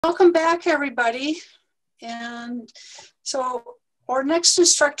Welcome back, everybody. And so our next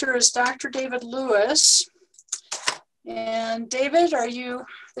instructor is Dr. David Lewis. And David, there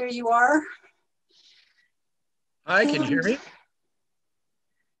you are. Hi, can you hear me?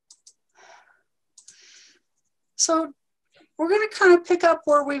 So we're going to kind of pick up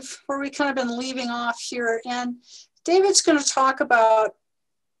where we kind of been leaving off here. And David's going to talk about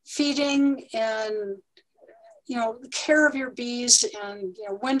feeding and the care of your bees, and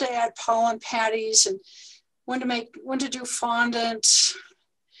when to add pollen patties and when to do fondant.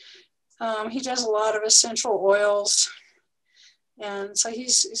 He does a lot of essential oils, and so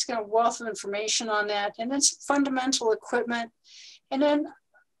he's got a wealth of information on that. And then some fundamental equipment, and then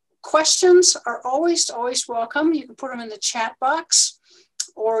questions are always welcome. You can put them in the chat box,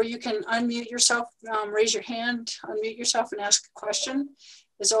 or you can unmute yourself, raise your hand, unmute yourself, and ask a question.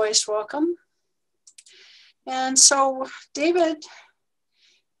 Is always welcome. And so David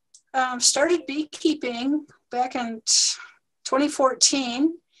started beekeeping back in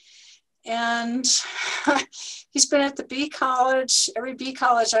 2014, and he's been at the bee college, every bee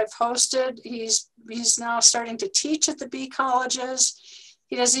college I've hosted. He's now starting to teach at the bee colleges.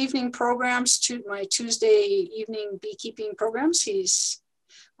 He does evening programs, to my Tuesday evening beekeeping programs. He's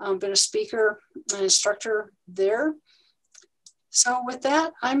been a speaker and instructor there. So with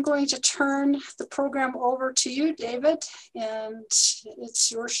that, I'm going to turn the program over to you, David, and it's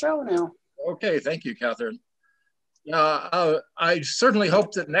your show now. Okay, thank you, Catherine. I certainly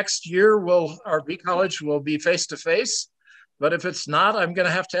hope that next year our bee college will be face-to-face, but if it's not, I'm going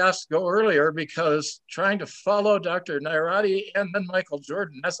to have to ask to go earlier, because trying to follow Dr. Nairati and then Michael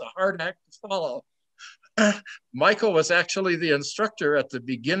Jordan, that's a hard act to follow. Michael was actually the instructor at the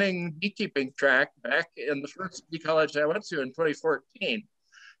beginning beekeeping track back in the first bee college I went to in 2014.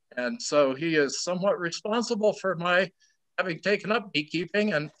 And so he is somewhat responsible for my having taken up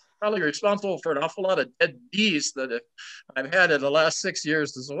beekeeping, and probably responsible for an awful lot of dead bees that I've had in the last 6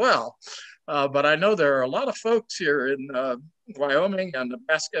 years as well. But I know there are a lot of folks here in Wyoming and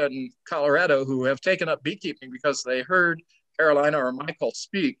Nebraska and Colorado who have taken up beekeeping because they heard Carolina or Michael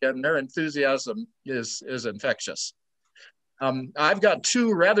speak, and their enthusiasm is infectious. I've got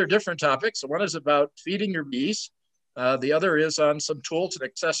two rather different topics. One is about feeding your bees. The other is on some tools and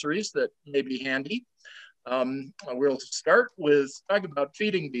accessories that may be handy. We'll start with talking about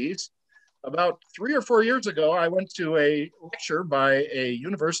feeding bees. About 3 or 4 years ago, I went to a lecture by a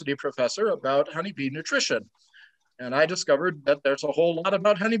university professor about honeybee nutrition. And I discovered that there's a whole lot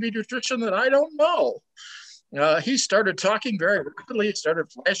about honeybee nutrition that I don't know. He started talking very rapidly. He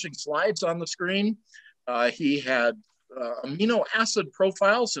started flashing slides on the screen. He had amino acid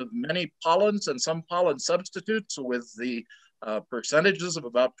profiles of many pollens and some pollen substitutes with the percentages of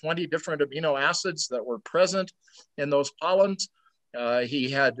about 20 different amino acids that were present in those pollens. He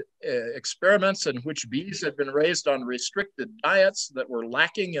had experiments in which bees had been raised on restricted diets that were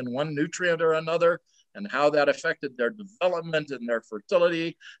lacking in one nutrient or another, and how that affected their development and their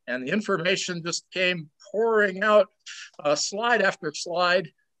fertility. And the information just came pouring out slide after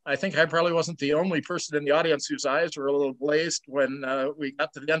slide. I think I probably wasn't the only person in the audience whose eyes were a little glazed when we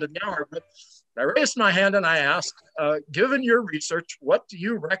got to the end of the hour. But I raised my hand and I asked, given your research, what do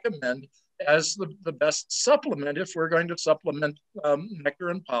you recommend as the best supplement if we're going to supplement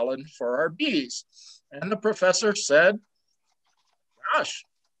nectar and pollen for our bees? And the professor said, gosh,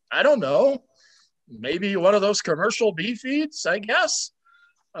 I don't know. Maybe one of those commercial bee feeds, I guess.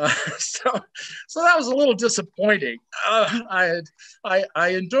 So that was a little disappointing. I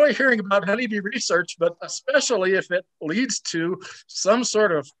enjoy hearing about honeybee research, but especially if it leads to some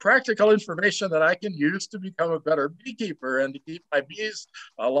sort of practical information that I can use to become a better beekeeper and to keep my bees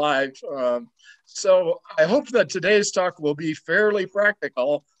alive. So I hope that today's talk will be fairly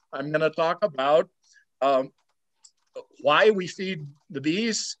practical. I'm going to talk about why we feed the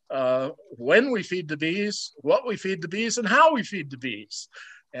bees, when we feed the bees, what we feed the bees, and how we feed the bees.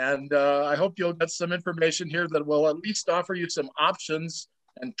 And I hope you'll get some information here that will at least offer you some options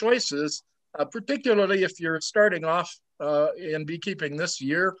and choices, particularly if you're starting off in beekeeping this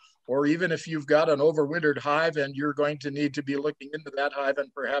year, or even if you've got an overwintered hive and you're going to need to be looking into that hive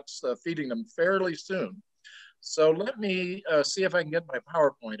and perhaps feeding them fairly soon. So let me see if I can get my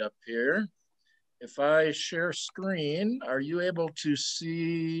PowerPoint up here. If I share screen, are you able to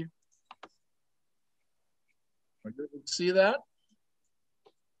see that?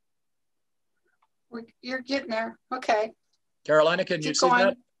 You're getting there. Okay. Carolina, can you see going.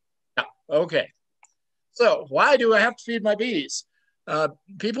 that? Yeah. Okay. So why do I have to feed my bees?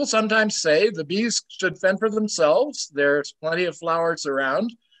 People sometimes say the bees should fend for themselves. There's plenty of flowers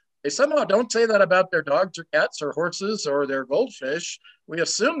around. They somehow don't say that about their dogs or cats or horses or their goldfish, we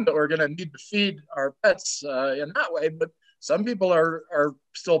assume that we're going to need to feed our pets in that way, but some people are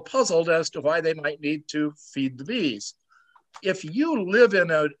still puzzled as to why they might need to feed the bees. If you live in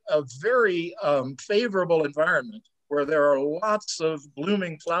a very favorable environment where there are lots of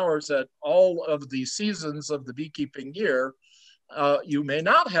blooming flowers at all of the seasons of the beekeeping year, you may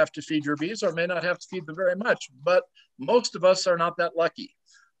not have to feed your bees or may not have to feed them very much, but most of us are not that lucky.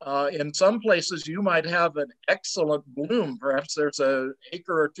 In some places, you might have an excellent bloom. Perhaps there's an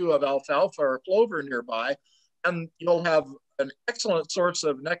acre or two of alfalfa or clover nearby, and you'll have an excellent source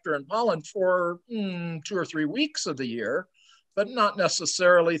of nectar and pollen for 2 or 3 weeks of the year, but not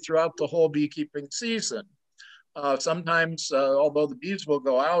necessarily throughout the whole beekeeping season. Sometimes, although the bees will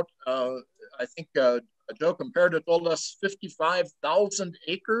go out, I think Joe Comparative told us 55,000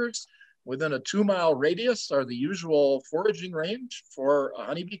 acres within a 2-mile radius are the usual foraging range for a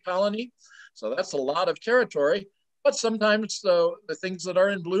honeybee colony. So that's a lot of territory, but sometimes the things that are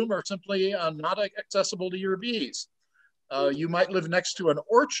in bloom are simply not accessible to your bees. You might live next to an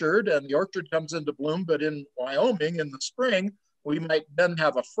orchard and the orchard comes into bloom, but in Wyoming in the spring, we might then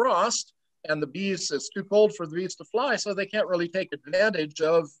have a frost and the bees, it's too cold for the bees to fly, so they can't really take advantage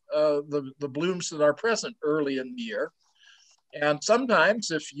of the blooms that are present early in the year. And sometimes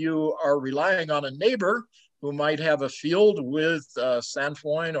if you are relying on a neighbor who might have a field with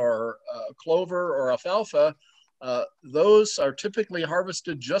sainfoin or clover or alfalfa, those are typically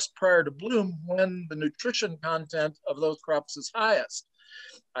harvested just prior to bloom when the nutrition content of those crops is highest.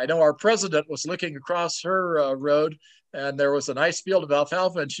 I know our president was looking across her road and there was a nice field of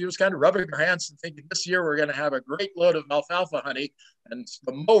alfalfa and she was kind of rubbing her hands and thinking this year we're going to have a great load of alfalfa honey. And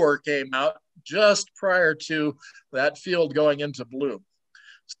the mower came out just prior to that field going into bloom.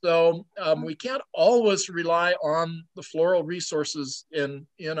 So we can't always rely on the floral resources in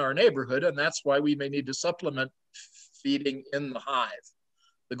our neighborhood, and that's why we may need to supplement feeding in the hive.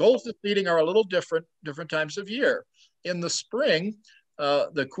 The goals of feeding are a little different times of year. In the spring,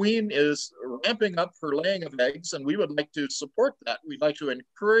 the queen is ramping up her laying of eggs, and we would like to support that. We'd like to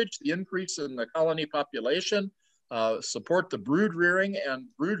encourage the increase in the colony population, support the brood rearing, and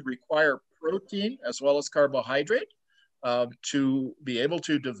brood require protein as well as carbohydrate to be able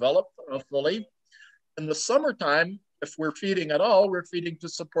to develop fully. In the summertime, if we're feeding at all, we're feeding to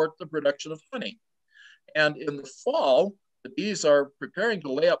support the production of honey. And in the fall, the bees are preparing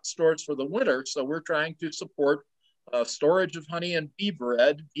to lay up stores for the winter, so we're trying to support storage of honey and bee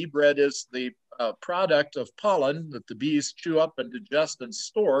bread. Bee bread is the product of pollen that the bees chew up and digest and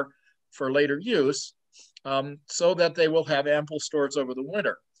store for later use, so that they will have ample stores over the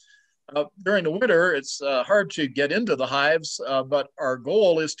winter. During the winter, it's hard to get into the hives, but our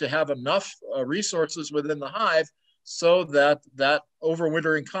goal is to have enough resources within the hive so that that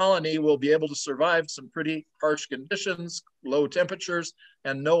overwintering colony will be able to survive some pretty harsh conditions, low temperatures,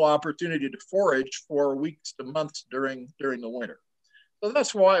 and no opportunity to forage for weeks to months during the winter. So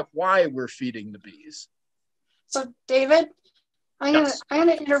that's why we're feeding the bees. So David, I'm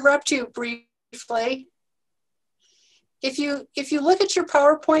gonna interrupt you briefly. If you look at your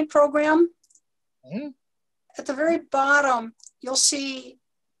PowerPoint program, at the very bottom, you'll see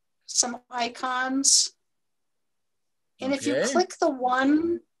some icons. And if you click the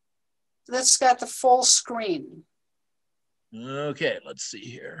one that's got the full screen. Okay, let's see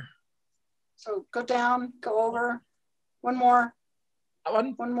here. So go down, go over. One more.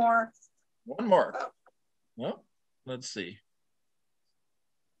 One more. One more. Oh. Well, let's see.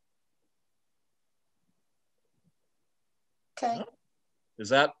 Okay. Is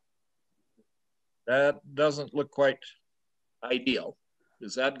that doesn't look quite ideal.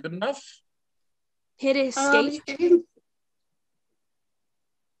 Is that good enough? Hit escape.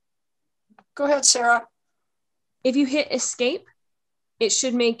 Go ahead, Sarah. If you hit escape, it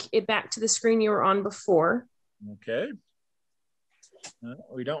should make it back to the screen you were on before. Okay.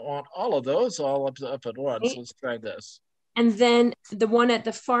 We don't want all of those all up at once. Okay. Let's try this. And then the one at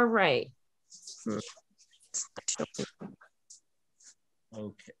the far right.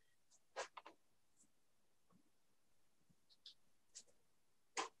 Okay.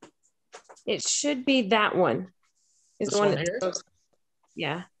 It should be that one. Is this the one here? Goes,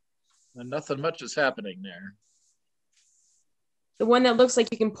 yeah. And nothing much is happening there. The one that looks like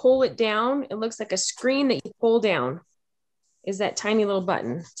you can pull it down. It looks like a screen that you pull down. Is that tiny little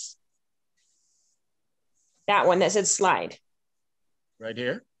button. That one that said slide. Right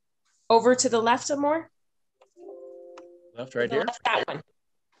here? Over to the left some more. Left right here? Left, that one.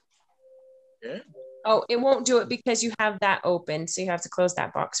 Okay. Oh, it won't do it because you have that open. So you have to close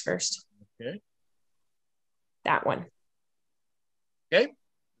that box first. Okay. That one. Okay. Is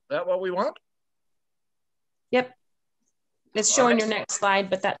that what we want? Yep. It's showing your next slide,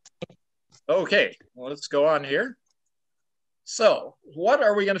 but that. Okay, well, let's go on here. So what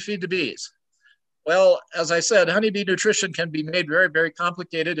are we going to feed the bees? Well, as I said, honeybee nutrition can be made very, very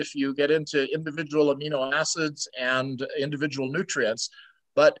complicated if you get into individual amino acids and individual nutrients.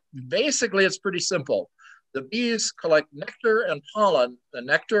 But basically, it's pretty simple. The bees collect nectar and pollen, the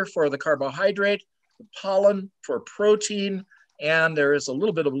nectar for the carbohydrate, the pollen for protein, and there is a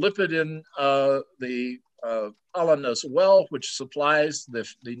little bit of lipid in the pollen as well, which supplies the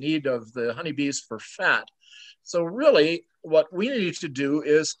need of the honeybees for fat. So really, what we need to do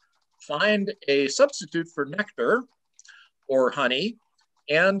is find a substitute for nectar or honey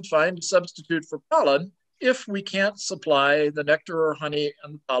and find a substitute for pollen if we can't supply the nectar or honey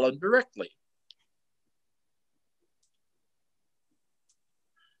and pollen directly.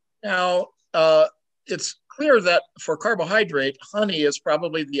 Now, it's clear that for carbohydrate, honey is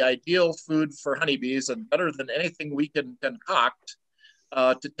probably the ideal food for honeybees and better than anything we can concoct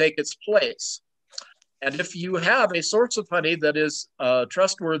to take its place. And if you have a source of honey that is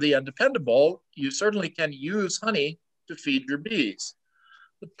trustworthy and dependable, you certainly can use honey to feed your bees.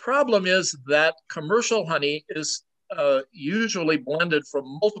 The problem is that commercial honey is usually blended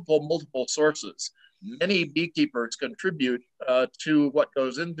from multiple sources. Many beekeepers contribute to what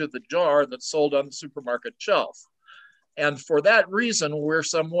goes into the jar that's sold on the supermarket shelf. And for that reason, we're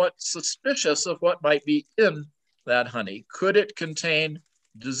somewhat suspicious of what might be in that honey. Could it contain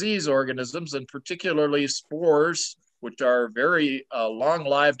disease organisms, and particularly spores, which are very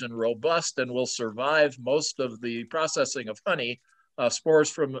long-lived and robust and will survive most of the processing of honey?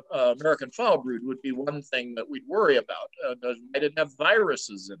 Spores from American foul brood would be one thing that we'd worry about. Might it have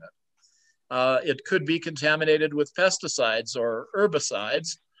viruses in it? It could be contaminated with pesticides or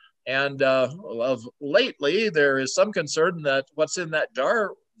herbicides. And of lately, there is some concern that what's in that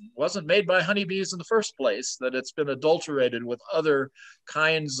jar wasn't made by honeybees in the first place, that it's been adulterated with other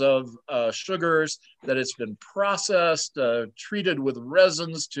kinds of sugars, that it's been processed, treated with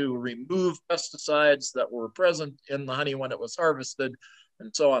resins to remove pesticides that were present in the honey when it was harvested,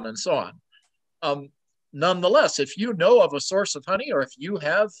 and so on and so on. Nonetheless, if you know of a source of honey, or if you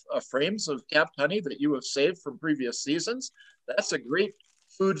have frames of capped honey that you have saved from previous seasons, that's a great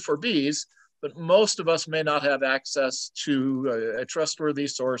food for bees. But most of us may not have access to a trustworthy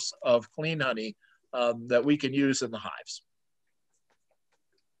source of clean honey that we can use in the hives.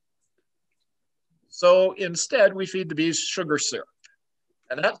 So instead, we feed the bees sugar syrup.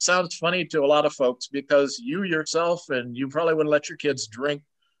 And that sounds funny to a lot of folks because you yourself, and you probably wouldn't let your kids drink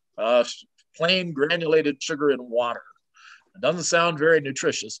plain granulated sugar in water. It doesn't sound very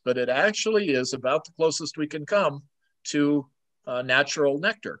nutritious, but it actually is about the closest we can come to natural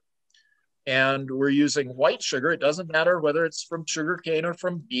nectar. And we're using white sugar. It doesn't matter whether it's from sugarcane or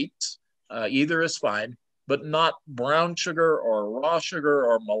from beets, either is fine, but not brown sugar or raw sugar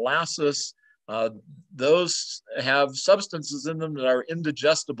or molasses. Those have substances in them that are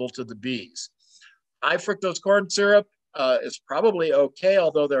indigestible to the bees. High fructose corn syrup is probably okay,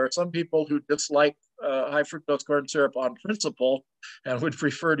 although there are some people who dislike high fructose corn syrup on principle and would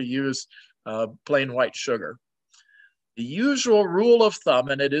prefer to use plain white sugar. The usual rule of thumb,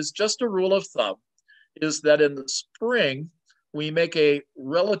 and it is just a rule of thumb, is that in the spring, we make a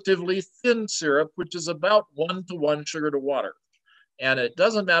relatively thin syrup, which is about 1-to-1 sugar to water. And it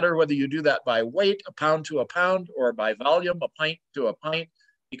doesn't matter whether you do that by weight, a pound to a pound, or by volume, a pint to a pint,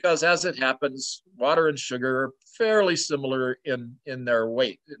 because as it happens, water and sugar are fairly similar in their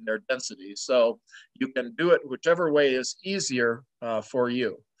weight, in their density. So you can do it whichever way is easier for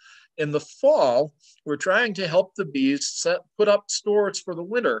you. In the fall, we're trying to help the bees put up stores for the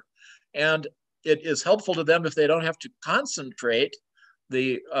winter. And it is helpful to them if they don't have to concentrate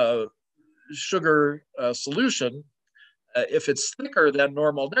the sugar solution. If it's thicker than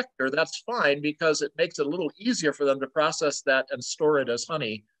normal nectar, that's fine because it makes it a little easier for them to process that and store it as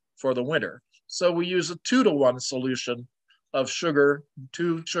honey for the winter. So we use a 2-to-1 solution of sugar,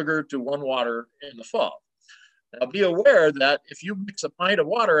 2 sugar to 1 water in the fall. Now be aware that if you mix a pint of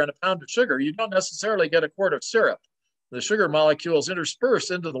water and a pound of sugar, you don't necessarily get a quart of syrup. The sugar molecules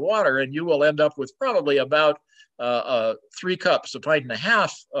intersperse into the water and you will end up with probably about 3 cups, a pint and a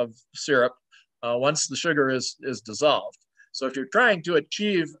half of syrup once the sugar is dissolved. So if you're trying to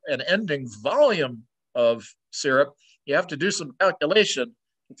achieve an ending volume of syrup, you have to do some calculation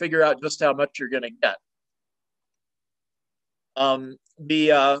to figure out just how much you're going to get.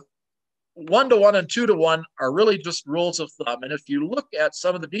 The 1-to-1 and 2-to-1 are really just rules of thumb. And if you look at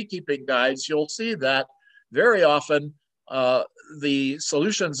some of the beekeeping guides, you'll see that very often the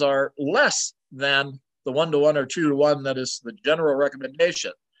solutions are less than the 1-to-1 or 2-to-1 that is the general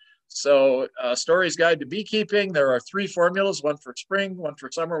recommendation. So Story's Guide to Beekeeping, there are 3 formulas, one for spring, one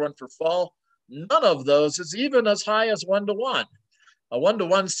for summer, one for fall. None of those is even as high as 1-to-1. A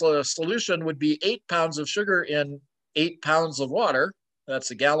 1-to-1 solution would be 8 pounds of sugar in 8 pounds of water.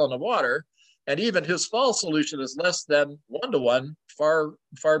 That's a gallon of water. And even his fall solution is less than 1-to-1,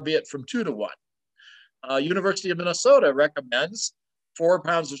 far be it from 2-to-1. University of Minnesota recommends 4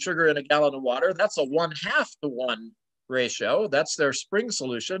 pounds of sugar in a gallon of water. That's a 1/2-to-1 ratio. That's their spring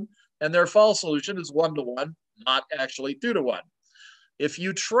solution. And their fall solution is 1-to-1, not actually 2-to-1. If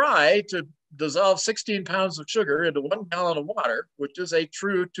you try to dissolve 16 pounds of sugar into 1 gallon of water, which is a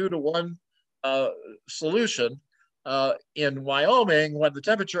true 2-to-1 solution, in Wyoming, when the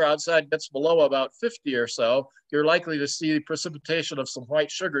temperature outside gets below about 50 or so, you're likely to see precipitation of some white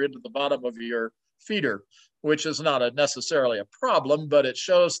sugar into the bottom of your feeder, which is not necessarily a problem, but it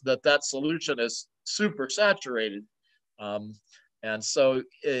shows that that solution is super saturated. And so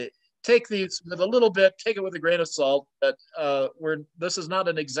take these with a little bit, take it with a grain of salt, but this is not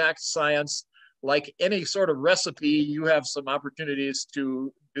an exact science. Like any sort of recipe, you have some opportunities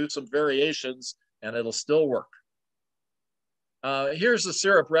to do some variations and it'll still work. Here's the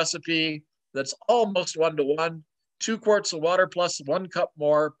syrup recipe that's almost 1-to-1, 2 quarts of water plus 1 cup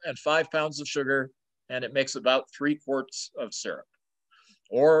more and 5 pounds of sugar, and it makes about 3 quarts of syrup.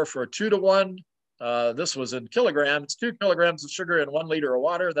 Or for 2-to-1, this was in kilograms, 2 kilograms of sugar in 1 liter of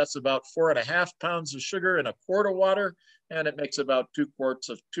water. That's about 4.5 pounds of sugar in a quart of water, and it makes about 2 quarts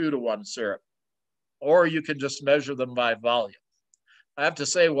of 2-to-1 syrup. Or you can just measure them by volume. I have to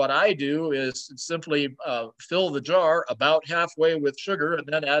say what I do is simply fill the jar about halfway with sugar and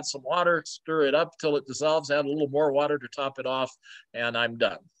then add some water, stir it up till it dissolves, add a little more water to top it off, and I'm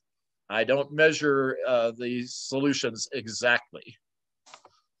done. I don't measure these solutions exactly.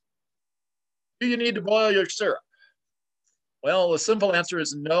 Do you need to boil your syrup? Well, the simple answer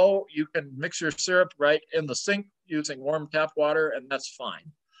is no. You can mix your syrup right in the sink using warm tap water, and that's fine.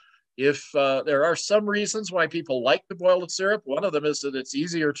 If there are some reasons why people like to boil the syrup, one of them is that it's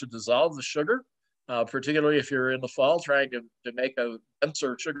easier to dissolve the sugar, particularly if you're in the fall trying to make a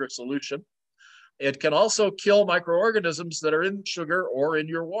denser sugar solution. It can also kill microorganisms that are in sugar or in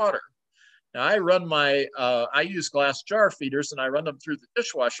your water. Now, I use glass jar feeders and I run them through the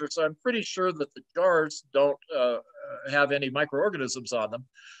dishwasher, so I'm pretty sure that the jars don't have any microorganisms on them.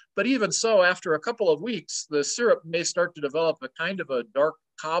 But even so, after a couple of weeks, the syrup may start to develop a kind of a dark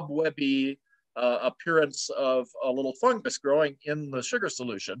cobwebby appearance of a little fungus growing in the sugar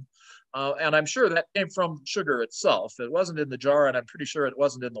solution. And I'm sure that came from sugar itself. It wasn't in the jar, and I'm pretty sure it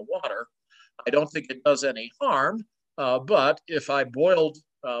wasn't in the water. I don't think it does any harm, but if I boiled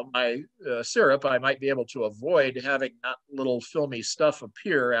my syrup, I might be able to avoid having that little filmy stuff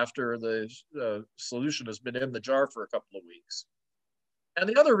appear after the solution has been in the jar for a couple of weeks. And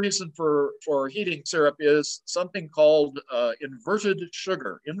the other reason for heating syrup is something called inverted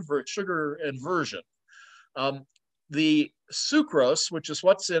sugar, sugar inversion. The sucrose, which is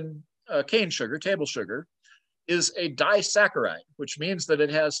what's in cane sugar, table sugar, is a disaccharide, which means that it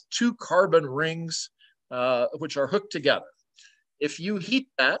has 2 carbon rings which are hooked together. If you heat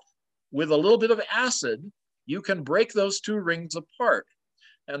that with a little bit of acid, you can break those 2 rings apart.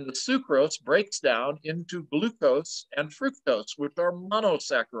 And the sucrose breaks down into glucose and fructose, which are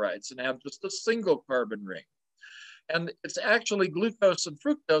monosaccharides and have just a single carbon ring. And it's actually glucose and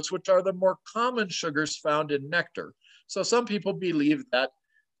fructose, which are the more common sugars found in nectar. So some people believe that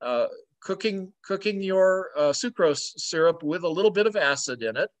cooking your sucrose syrup with a little bit of acid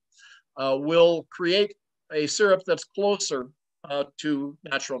in it will create a syrup that's closer to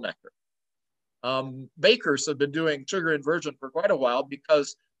natural nectar. Bakers have been doing sugar inversion for quite a while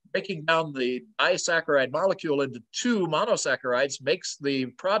because breaking down the disaccharide molecule into 2 monosaccharides makes the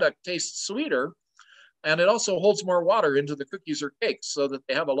product taste sweeter, and it also holds more water into the cookies or cakes so that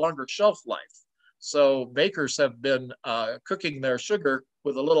they have a longer shelf life. So bakers have been cooking their sugar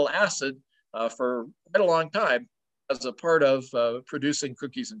with a little acid for quite a long time as a part of producing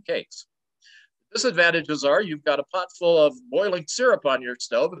cookies and cakes. Disadvantages are you've got a pot full of boiling syrup on your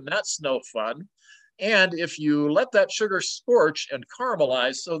stove, and that's no fun. And if you let that sugar scorch and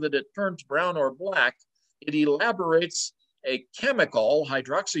caramelize so that it turns brown or black, it elaborates a chemical,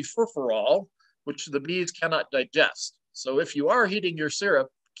 hydroxyfurfural, which the bees cannot digest. So if you are heating your syrup,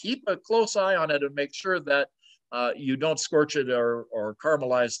 keep a close eye on it and make sure that you don't scorch it or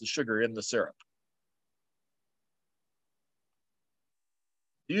caramelize the sugar in the syrup.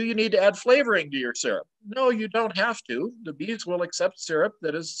 Do you need to add flavoring to your syrup? No, you don't have to. The bees will accept syrup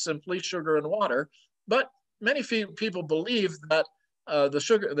that is simply sugar and water, but many people believe that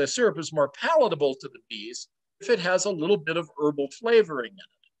the syrup is more palatable to the bees if it has a little bit of herbal flavoring in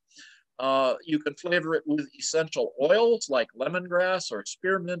it. You can flavor it with essential oils like lemongrass or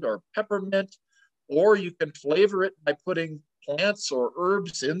spearmint or peppermint, or you can flavor it by putting plants or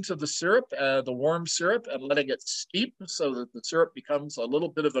herbs into the syrup, the warm syrup, and letting it steep so that the syrup becomes a little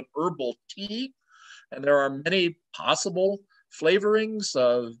bit of an herbal tea. And there are many possible flavorings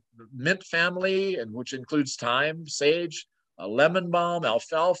of mint family, and which includes thyme, sage, lemon balm,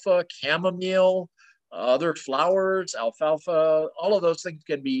 alfalfa, chamomile, other flowers, alfalfa. All of those things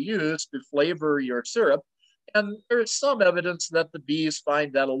can be used to flavor your syrup. And there's some evidence that the bees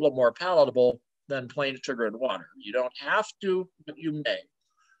find that a little more palatable than plain sugar and water. You don't have to, but you may.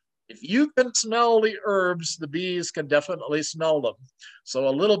 If you can smell the herbs, the bees can definitely smell them. So a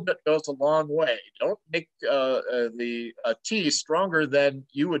little bit goes a long way. Don't make the tea stronger than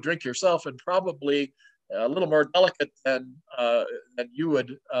you would drink yourself, and probably a little more delicate than you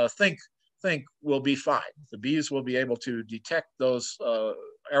would think will be fine. The bees will be able to detect those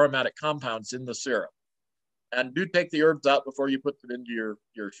aromatic compounds in the syrup. And do take the herbs out before you put them into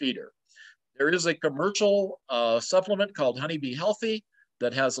your feeder. There is a commercial supplement called Honeybee Healthy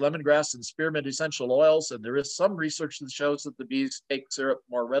that has lemongrass and spearmint essential oils, and there is some research that shows that the bees take syrup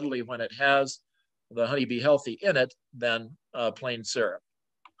more readily when it has the Honeybee Healthy in it than plain syrup.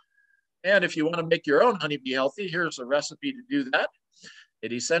 And if you want to make your own Honeybee Healthy, here's a recipe to do that.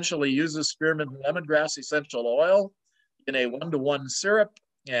 It essentially uses spearmint and lemongrass essential oil in a 1-to-1 syrup,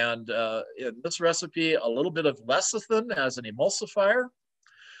 and in this recipe, a little bit of lecithin as an emulsifier.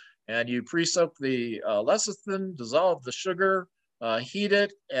 And you pre-soak the lecithin, dissolve the sugar, heat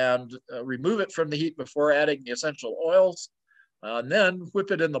it, and remove it from the heat before adding the essential oils. And then whip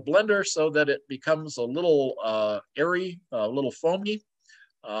it in the blender so that it becomes a little airy, a little foamy.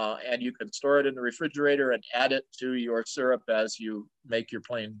 And you can store it in the refrigerator and add it to your syrup as you make your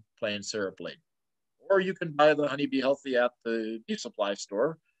plain syrup later. Or you can buy the Honeybee Healthy at the bee supply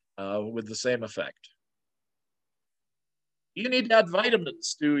store with the same effect. You need to add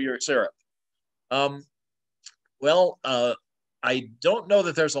vitamins to your syrup. I don't know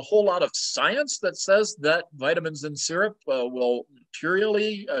that there's a whole lot of science that says that vitamins in syrup will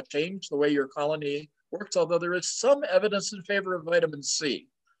materially change the way your colony works, although there is some evidence in favor of vitamin C.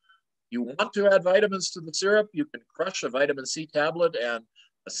 You want to add vitamins to the syrup, you can crush a vitamin C tablet, and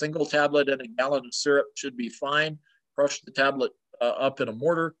a single tablet in a gallon of syrup should be fine. Crush the tablet up in a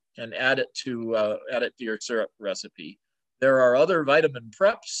mortar and add it to your syrup recipe. There are other vitamin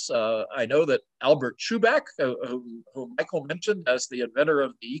preps. I know that Albert Schuback, who Michael mentioned as the inventor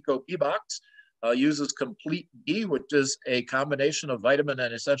of the Eco Bee Box, uses Complete B, which is a combination of vitamin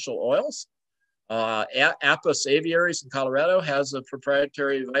and essential oils. Apis Aviaries in Colorado has a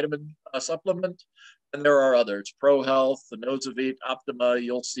proprietary vitamin supplement, and there are others. Pro Health, the Nosovite, Optima,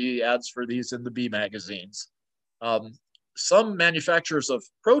 you'll see ads for these in the bee magazines. Some manufacturers of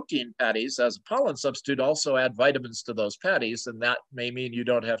protein patties as a pollen substitute also add vitamins to those patties, and that may mean you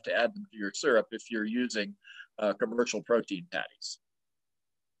don't have to add them to your syrup if you're using commercial protein patties.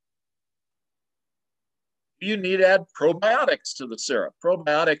 You need to add probiotics to the syrup.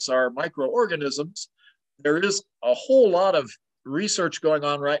 Probiotics are microorganisms. There is a whole lot of research going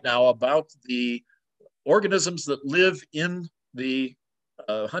on right now about the organisms that live in the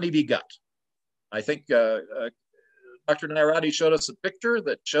honeybee gut. I think Dr. Nairati showed us a picture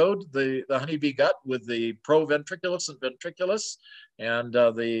that showed the honeybee gut with the proventriculus and ventriculus and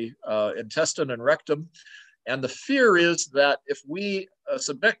the intestine and rectum. And the fear is that if we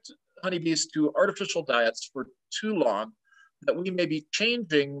subject honeybees to artificial diets for too long, that we may be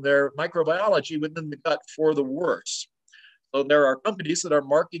changing their microbiology within the gut for the worse. So there are companies that are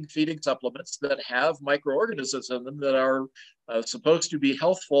marketing feeding supplements that have microorganisms in them that are supposed to be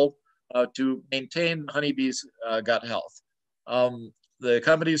healthful to maintain honeybees' gut health. The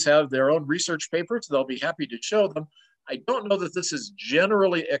companies have their own research papers. They'll be happy to show them. I don't know that this is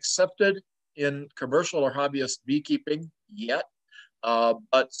generally accepted in commercial or hobbyist beekeeping yet,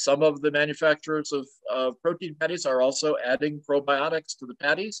 but some of the manufacturers of protein patties are also adding probiotics to the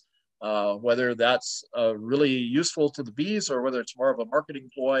patties. Whether that's really useful to the bees or whether it's more of a marketing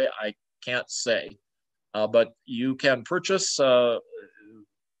ploy, I can't say. But you can purchase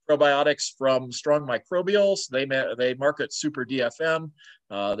probiotics from Strong Microbials. They market Super DFM.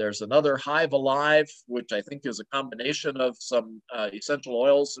 There's another Hive Alive, which I think is a combination of some essential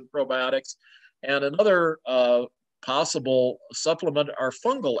oils and probiotics. And another possible supplement are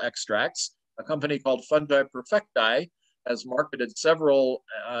fungal extracts. A company called Fungi Perfecti has marketed several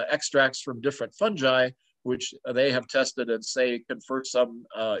extracts from different fungi, which they have tested and say confer some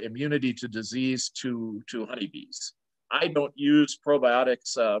immunity to disease to honeybees. I don't use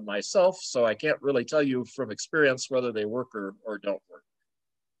probiotics myself, so I can't really tell you from experience whether they work or don't work.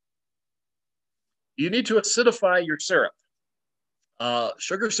 You need to acidify your syrup.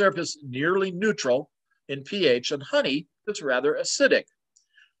 Sugar syrup is nearly neutral in pH, and honey is rather acidic.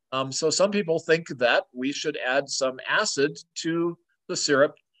 So some people think that we should add some acid to the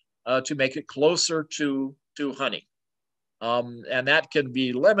syrup to make it closer to honey. And that can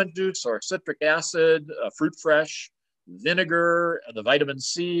be lemon juice or citric acid, fruit fresh, vinegar. The vitamin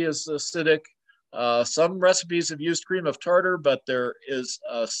C is acidic. Some recipes have used cream of tartar, but there is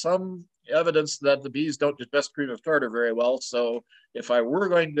some evidence that the bees don't digest cream of tartar very well. So if I were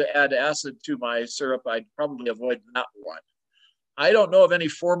going to add acid to my syrup, I'd probably avoid that one. I don't know of any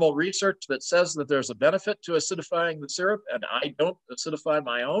formal research that says that there's a benefit to acidifying the syrup, and I don't acidify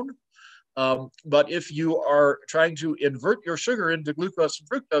my own. But if you are trying to invert your sugar into glucose and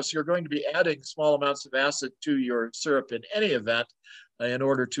fructose, you're going to be adding small amounts of acid to your syrup in any event in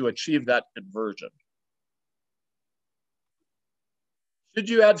order to achieve that conversion. Should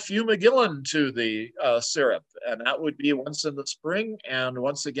you add fumagillin to the syrup? And that would be once in the spring and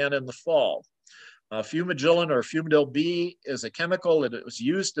once again in the fall. Fumagillin or fumadill B is a chemical that was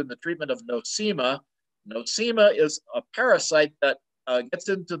used in the treatment of nosema. Nosema is a parasite that gets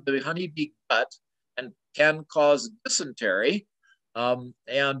into the honeybee gut and can cause dysentery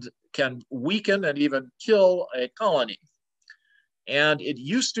and can weaken and even kill a colony. And it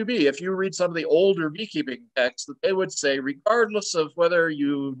used to be, if you read some of the older beekeeping texts, that they would say, regardless of whether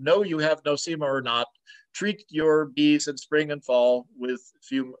you know you have nosema or not, treat your bees in spring and fall with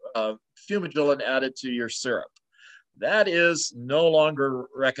fumagillin added to your syrup. That is no longer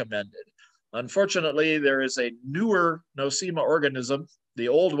recommended. Unfortunately, there is a newer nosema organism. The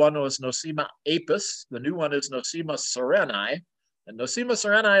old one was Nosema apis. The new one is Nosema sereni. And Nosema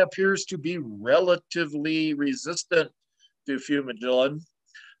sereni appears to be relatively resistant to fumagillin.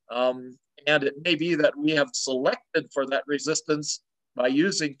 And it may be that we have selected for that resistance by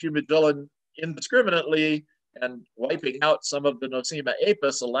using fumagillin indiscriminately and wiping out some of the Nosema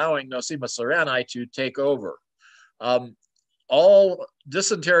apis, allowing Nosema sereni to take over. All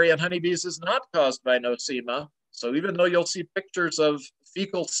dysentery in honeybees is not caused by nosema. So even though you'll see pictures of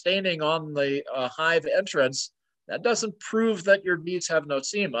fecal staining on the hive entrance, that doesn't prove that your bees have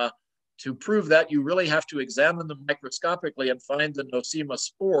nosema. To prove that, you really have to examine them microscopically and find the nosema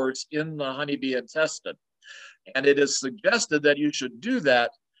spores in the honeybee intestine. And it is suggested that you should do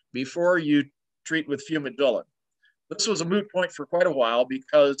that before you treat with fumagillin. This was a moot point for quite a while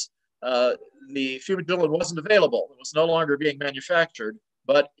because the fumagillin wasn't available. It was no longer being manufactured,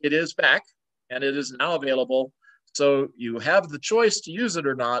 but it is back and it is now available. So you have the choice to use it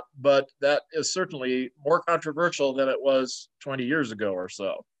or not, but that is certainly more controversial than it was 20 years ago or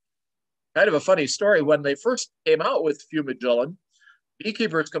so. Kind of a funny story, when they first came out with fumagillin,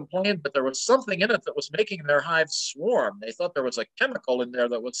 beekeepers complained that there was something in it that was making their hives swarm. They thought there was a chemical in there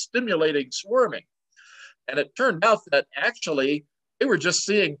that was stimulating swarming. And it turned out that actually they were just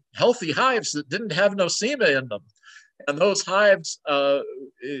seeing healthy hives that didn't have nosema in them. And those hives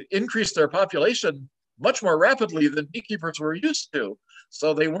increased their population much more rapidly than beekeepers were used to.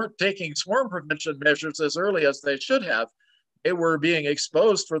 So they weren't taking swarm prevention measures as early as they should have. They were being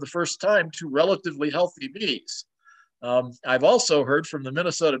exposed for the first time to relatively healthy bees. I've also heard from the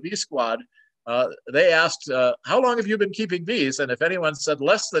Minnesota Bee Squad, they asked, how long have you been keeping bees? And if anyone said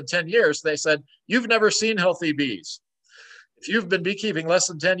less than 10 years, they said, you've never seen healthy bees. If you've been beekeeping less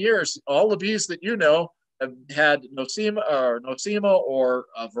than 10 years, all the bees that you know have had nosema or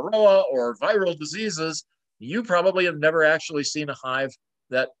varroa or viral diseases. You probably have never actually seen a hive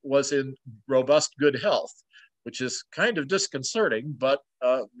that was in robust good health, which is kind of disconcerting, but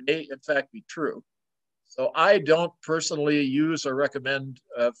may in fact be true. So I don't personally use or recommend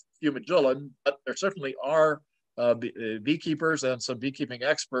fumagillin, but there certainly are beekeepers and some beekeeping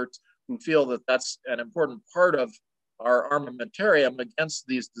experts who feel that that's an important part of our armamentarium against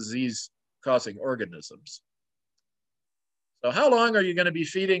these disease-causing organisms. So how long are you going to be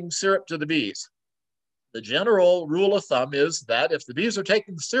feeding syrup to the bees? The general rule of thumb is that if the bees are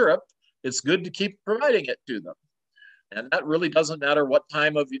taking the syrup, it's good to keep providing it to them. And that really doesn't matter what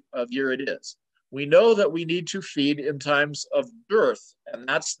time of year it is. We know that we need to feed in times of dearth, and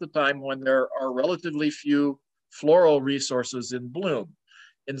that's the time when there are relatively few floral resources in bloom.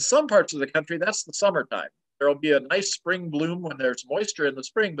 In some parts of the country, that's the summertime. There'll be a nice spring bloom when there's moisture in the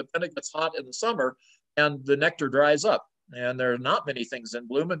spring, but then it gets hot in the summer and the nectar dries up. And there are not many things in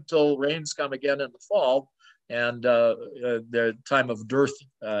bloom until rains come again in the fall and the time of dearth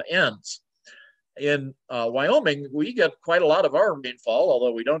ends. In Wyoming, we get quite a lot of our rainfall,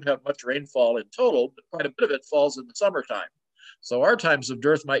 although we don't have much rainfall in total, but quite a bit of it falls in the summertime. So our times of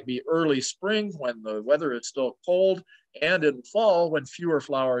dearth might be early spring when the weather is still cold, and in fall when fewer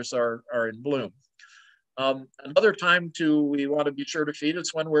flowers are in bloom. Another time we want to be sure to feed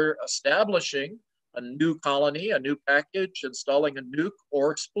is when we're establishing a new colony, a new package, installing a nuke,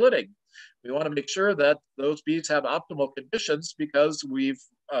 or splitting. We want to make sure that those bees have optimal conditions because we've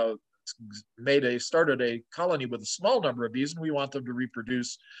started a colony with a small number of bees and we want them to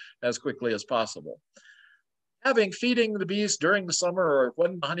reproduce as quickly as possible. Feeding the bees during the summer or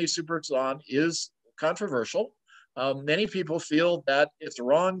when the honey super's on is controversial. Many people feel that it's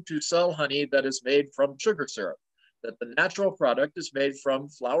wrong to sell honey that is made from sugar syrup, that the natural product is made from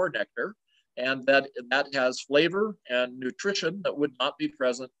flower nectar, and that has flavor and nutrition that would not be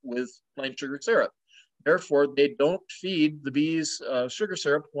present with plain sugar syrup. Therefore, they don't feed the bees sugar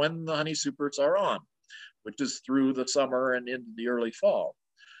syrup when the honey supers are on, which is through the summer and into the early fall.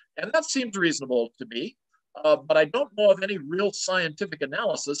 And that seems reasonable to me, but I don't know of any real scientific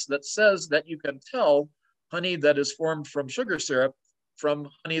analysis that says that you can tell honey that is formed from sugar syrup from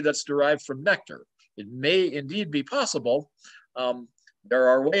honey that's derived from nectar. It may indeed be possible. There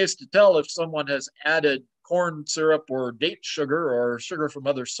are ways to tell if someone has added corn syrup or date sugar or sugar from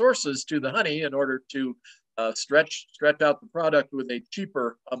other sources to the honey in order to stretch out the product with a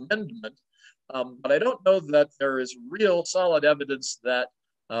cheaper amendment. But I don't know that there is real solid evidence that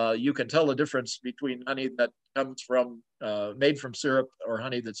you can tell the difference between honey that comes from made from syrup or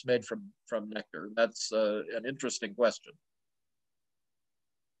honey that's made from nectar. That's an interesting question.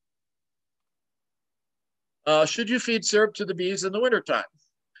 Should you feed syrup to the bees in the wintertime?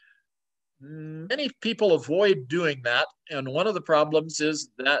 Many people avoid doing that, and one of the problems is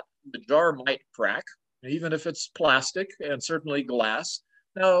that the jar might crack, even if it's plastic and certainly glass.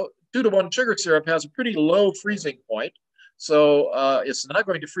 Now, 2-to-1 sugar syrup has a pretty low freezing point, so it's not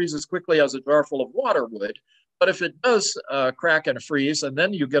going to freeze as quickly as a jar full of water would. But if it does crack and freeze, and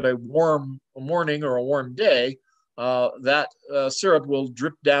then you get a warm morning or a warm day, that syrup will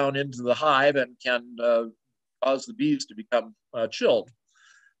drip down into the hive and can cause the bees to become chilled.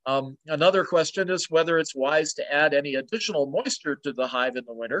 Another question is whether it's wise to add any additional moisture to the hive in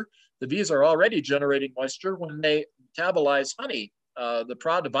the winter. The bees are already generating moisture when they metabolize honey. The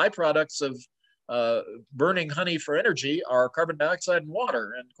byproducts of burning honey for energy are carbon dioxide and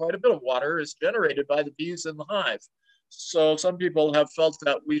water, and quite a bit of water is generated by the bees in the hive. So some people have felt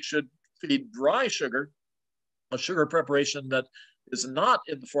that we should feed dry sugar, a sugar preparation that is not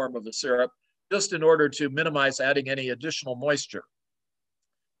in the form of a syrup, just in order to minimize adding any additional moisture.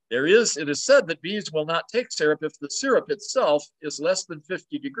 It is said that bees will not take syrup if the syrup itself is less than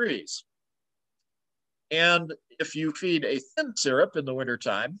 50 degrees. And if you feed a thin syrup in the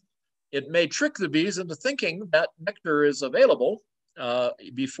wintertime, it may trick the bees into thinking that nectar is available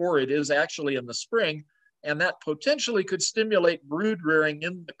before it is actually in the spring, and that potentially could stimulate brood rearing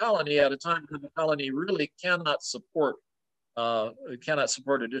in the colony at a time when the colony really cannot support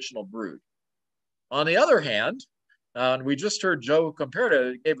additional brood. On the other hand, and we just heard Joe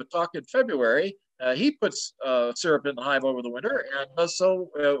Comperta gave a talk in February. He puts syrup in the hive over the winter and does so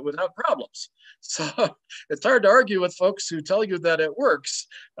without problems. So it's hard to argue with folks who tell you that it works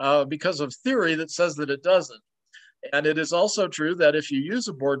because of theory that says that it doesn't. And it is also true that if you use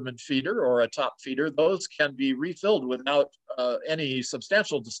a Boardman feeder or a top feeder, those can be refilled without any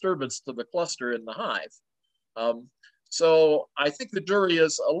substantial disturbance to the cluster in the hive. So I think the jury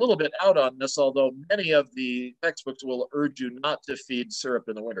is a little bit out on this, although many of the textbooks will urge you not to feed syrup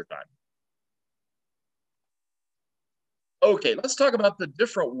in the wintertime. Okay, let's talk about the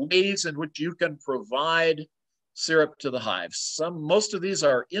different ways in which you can provide syrup to the hive. Most of these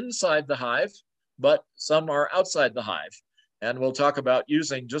are inside the hive, but some are outside the hive. And we'll talk about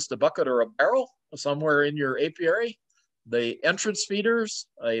using just a bucket or a barrel somewhere in your apiary, the entrance feeders,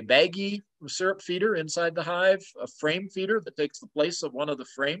 a baggie syrup feeder inside the hive, a frame feeder that takes the place of one of the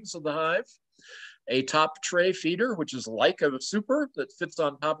frames of the hive, a top tray feeder, which is like a super that fits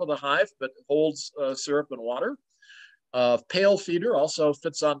on top of the hive but holds syrup and water. A pail feeder also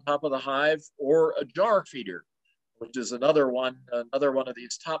fits on top of the hive, or a jar feeder, which is another one of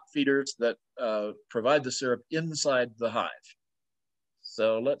these top feeders that provide the syrup inside the hive.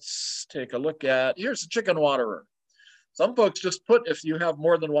 So let's take a look at, here's a chicken waterer. Some folks just if you have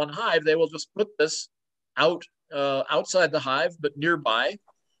more than one hive, they will just put this outside the hive, but nearby.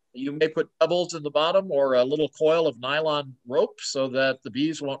 You may put pebbles in the bottom or a little coil of nylon rope so that the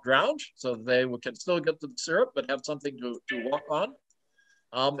bees won't drown, so they can still get to the syrup, but have something to walk on.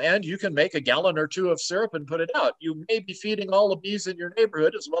 And you can make a gallon or two of syrup and put it out. You may be feeding all the bees in your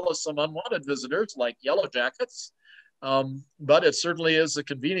neighborhood, as well as some unwanted visitors like yellow jackets. But it certainly is a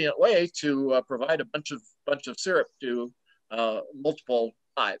convenient way to provide a bunch of syrup to multiple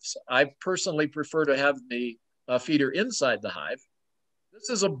hives. I personally prefer to have the feeder inside the hive. This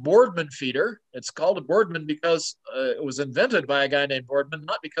is a Boardman feeder. It's called a Boardman because it was invented by a guy named Boardman,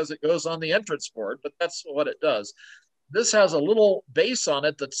 not because it goes on the entrance board, but that's what it does. This has a little base on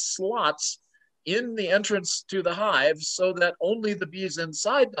it that slots in the entrance to the hive so that only the bees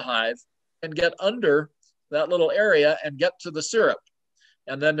inside the hive can get under that little area and get to the syrup.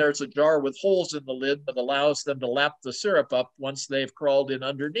 And then there's a jar with holes in the lid that allows them to lap the syrup up once they've crawled in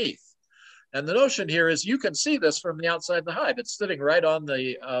underneath. And the notion here is you can see this from the outside the hive. It's sitting right on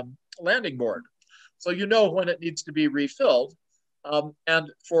the landing board. So you know when it needs to be refilled.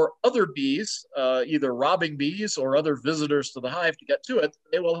 And for other bees, either robbing bees or other visitors to the hive to get to it,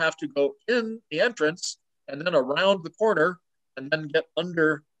 they will have to go in the entrance and then around the corner and then get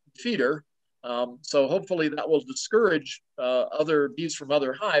under the feeder. So hopefully that will discourage other bees from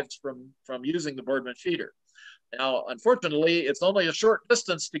other hives from using the Boardman feeder. Now, unfortunately, it's only a short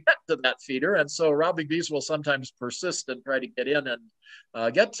distance to get to that feeder, and so robbing bees will sometimes persist and try to get in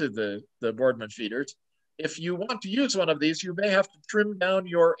and get to the Boardman feeders. If you want to use one of these, you may have to trim down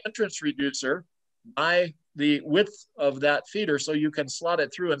your entrance reducer by the width of that feeder so you can slot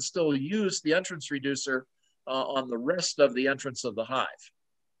it through and still use the entrance reducer on the rest of the entrance of the hive.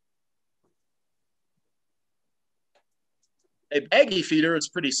 A baggie feeder is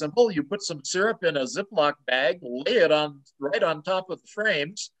pretty simple. You put some syrup in a Ziploc bag, lay it right on top of the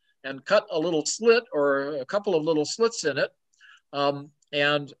frames, and cut a little slit or a couple of little slits in it. And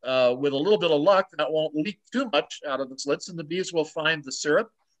with a little bit of luck, that won't leak too much out of the slits, and the bees will find the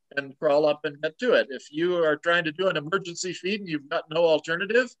syrup and crawl up and get to it. If you are trying to do an emergency feed and you've got no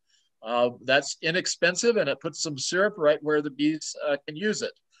alternative, that's inexpensive, and it puts some syrup right where the bees can use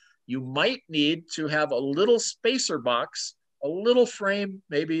it. You might need to have a little spacer box, a little frame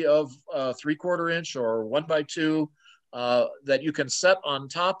maybe of 3/4 inch or 1x2 that you can set on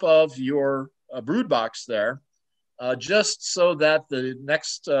top of your brood box there, just so that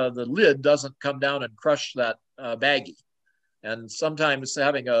the lid doesn't come down and crush that baggie. And sometimes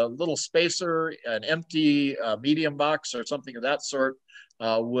having a little spacer, an empty medium box or something of that sort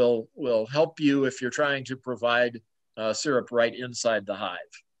will help you if you're trying to provide syrup right inside the hive.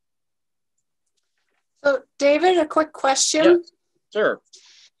 So David, a quick question. Yes, sure.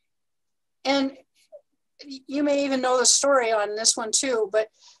 And you may even know the story on this one too, but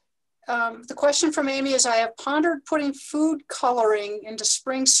the question from Amy is, I have pondered putting food coloring into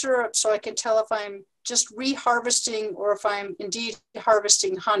spring syrup so I can tell if I'm just reharvesting or if I'm indeed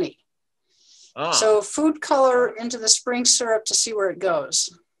harvesting honey. So food color into the spring syrup to see where it goes.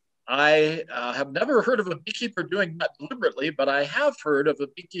 I have never heard of a beekeeper doing that deliberately, but I have heard of a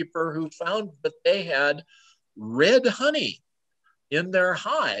beekeeper who found that they had red honey in their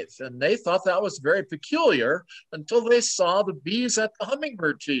hive, and they thought that was very peculiar until they saw the bees at the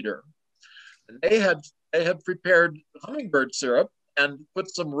hummingbird feeder. And they had prepared hummingbird syrup and put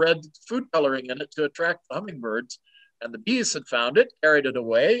some red food coloring in it to attract the hummingbirds, and the bees had found it, carried it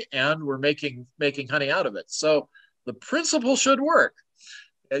away, and were making honey out of it. So the principle should work.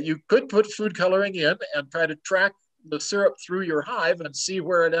 You could put food coloring in and try to track the syrup through your hive and see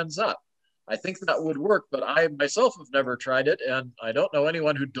where it ends up. I think that would work, but I myself have never tried it, and I don't know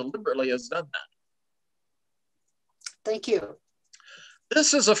anyone who deliberately has done that. Thank you.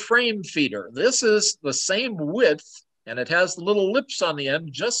 This is a frame feeder. This is the same width, and it has little lips on the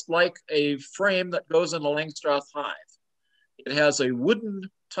end, just like a frame that goes in a Langstroth hive. It has a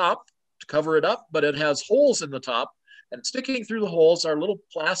wooden top to cover it up, but it has holes in the top, and sticking through the holes are little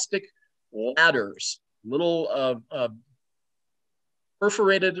plastic ladders, little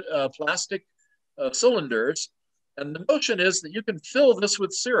perforated plastic cylinders. And the notion is that you can fill this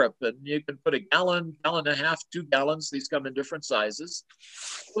with syrup, and you can put a gallon, gallon and a half, 2 gallons. These come in different sizes.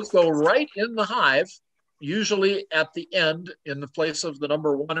 Those go right in the hive, usually at the end in the place of the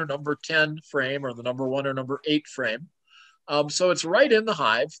number 1 or number 10 frame or the number 1 or number 8 frame. So it's right in the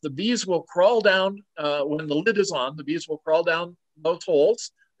hive. The bees will crawl down when the lid is on. The bees will crawl down those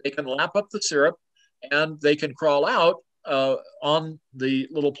holes. They can lap up the syrup, and they can crawl out on the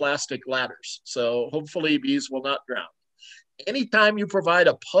little plastic ladders. So hopefully bees will not drown. Anytime you provide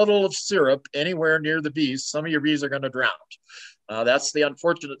a puddle of syrup anywhere near the bees, some of your bees are going to drown. That's the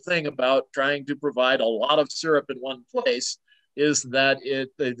unfortunate thing about trying to provide a lot of syrup in one place, is that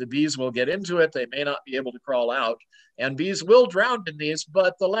the bees will get into it. They may not be able to crawl out, and bees will drown in these,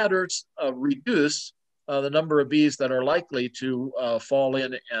 but the ladders reduce the number of bees that are likely to fall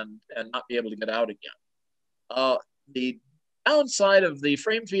in and not be able to get out again. The downside of the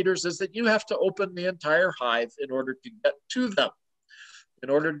frame feeders is that you have to open the entire hive in order to get to them, in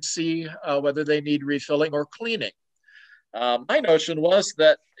order to see whether they need refilling or cleaning. My notion was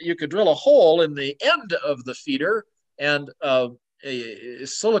that you could drill a hole in the end of the feeder and a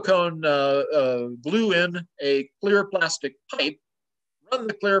silicone glue in a clear plastic pipe, run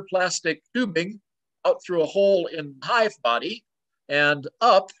the clear plastic tubing out through a hole in the hive body and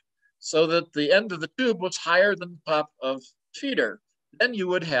up so that the end of the tube was higher than the top of the feeder. Then you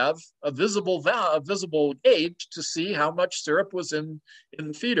would have a visible gauge to see how much syrup was in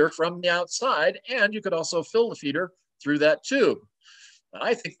the feeder from the outside, and you could also fill the feeder through that tube.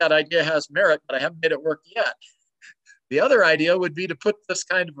 I think that idea has merit, but I haven't made it work yet. The other idea would be to put this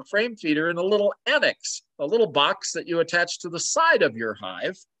kind of a frame feeder in a little annex, a little box that you attach to the side of your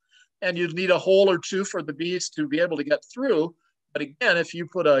hive, and you'd need a hole or two for the bees to be able to get through. But again, if you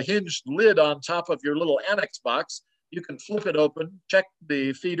put a hinged lid on top of your little annex box, you can flip it open, check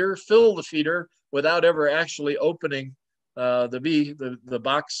the feeder, fill the feeder without ever actually opening the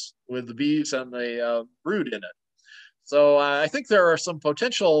box with the bees and the brood in it. So I think there are some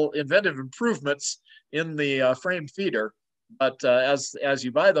potential inventive improvements in the frame feeder, but as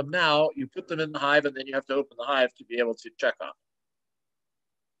you buy them now, you put them in the hive and then you have to open the hive to be able to check on them.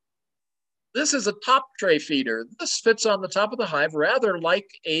 This is a top tray feeder. This fits on the top of the hive rather like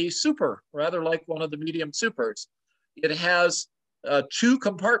a super, rather like one of the medium supers. It has 2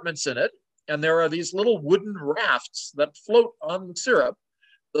 compartments in it, and there are these little wooden rafts that float on the syrup.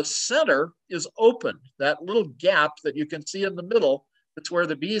 The center is open. That little gap that you can see in the middle, it's where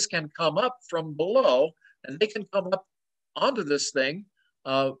the bees can come up from below, and they can come up onto this thing,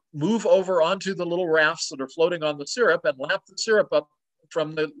 move over onto the little rafts that are floating on the syrup and lap the syrup up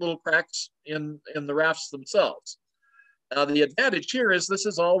from the little cracks in the rafts themselves. Now, the advantage here is this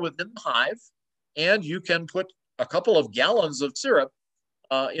is all within the hive, and you can put a couple of gallons of syrup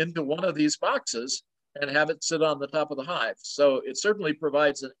into one of these boxes and have it sit on the top of the hive. So it certainly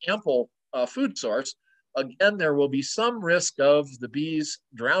provides an ample food source. Again, there will be some risk of the bees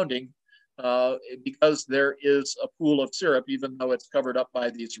drowning because there is a pool of syrup, even though it's covered up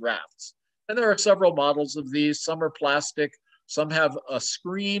by these rafts. And there are several models of these. Some are plastic. Some have a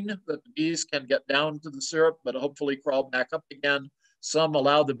screen that the bees can get down to the syrup, but hopefully crawl back up again. Some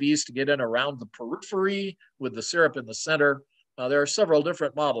allow the bees to get in around the periphery with the syrup in the center. There are several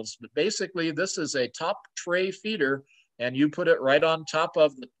different models, but basically this is a top tray feeder, and you put it right on top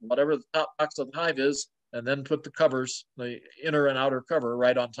of whatever the top box of the hive is, and then put the covers, the inner and outer cover,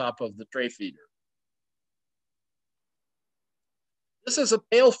 right on top of the tray feeder. This is a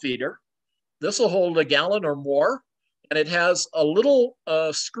pail feeder. This will hold a gallon or more, and it has a little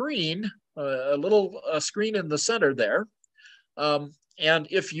screen in the center there. And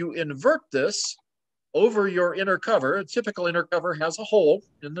if you invert this over your inner cover, a typical inner cover has a hole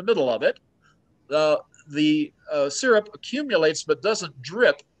in the middle of it. The syrup accumulates but doesn't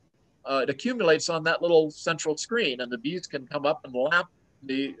drip. It accumulates on that little central screen, and the bees can come up and lap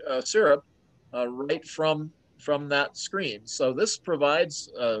the syrup right from that screen. So this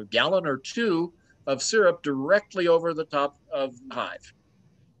provides a gallon or 2 of syrup directly over the top of the hive.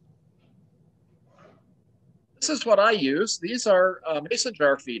 This is what I use. These are mason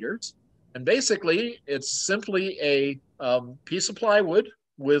jar feeders. And basically, it's simply a piece of plywood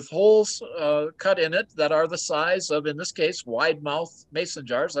with holes cut in it that are the size of, in this case, wide mouth mason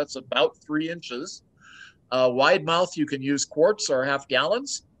jars. That's about 3 inches. Wide mouth, you can use quarts or half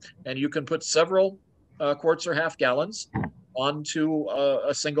gallons, and you can put several quarts or half gallons onto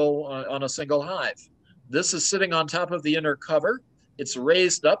a single hive. This is sitting on top of the inner cover. It's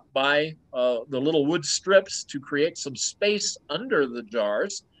raised up by the little wood strips to create some space under the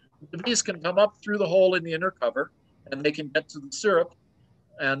jars. The bees can come up through the hole in the inner cover, and they can get to the syrup.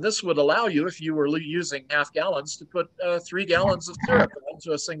 And this would allow you, if you were using half gallons, to put 3 gallons of syrup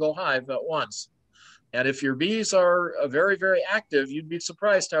into a single hive at once. And if your bees are very, very active, you'd be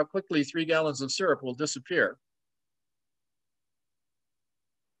surprised how quickly 3 gallons of syrup will disappear.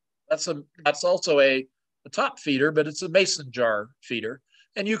 That's also a top feeder, but it's a mason jar feeder.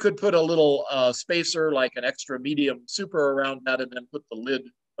 And you could put a little spacer, like an extra medium super around that, and then put the lid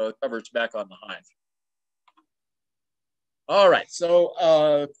covers back on the hive. All right,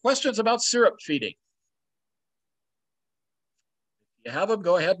 so questions about syrup feeding? If you have them,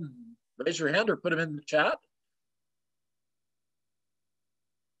 go ahead and raise your hand or put them in the chat.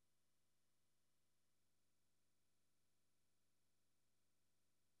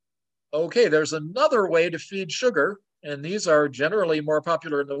 Okay, there's another way to feed sugar, and these are generally more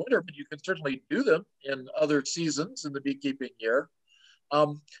popular in the winter, but you can certainly do them in other seasons in the beekeeping year.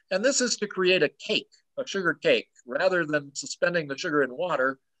 And this is to create a cake, a sugar cake. Rather than suspending the sugar in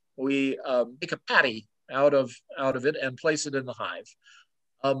water, we make a patty out of it and place it in the hive.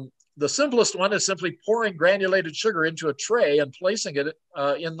 The simplest one is simply pouring granulated sugar into a tray and placing it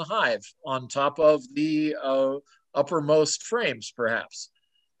in the hive on top of the uppermost frames, perhaps.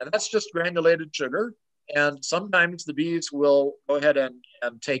 And that's just granulated sugar. And sometimes the bees will go ahead and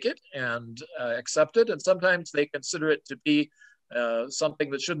take it and accept it. And sometimes they consider it to be something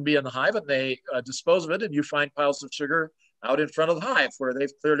that shouldn't be in the hive, and they dispose of it, and you find piles of sugar out in front of the hive where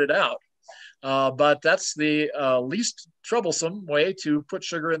they've cleared it out. But that's the least troublesome way to put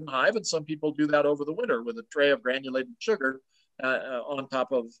sugar in the hive, and some people do that over the winter with a tray of granulated sugar on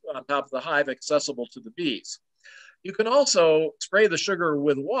top of the hive, accessible to the bees. You can also spray the sugar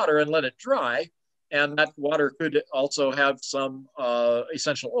with water and let it dry, and that water could also have some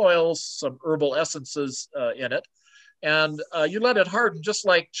essential oils, some herbal essences in it. And you let it harden just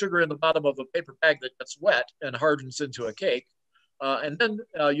like sugar in the bottom of a paper bag that gets wet and hardens into a cake. And then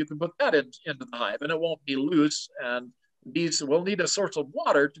you can put that into the hive, and it won't be loose. And bees will need a source of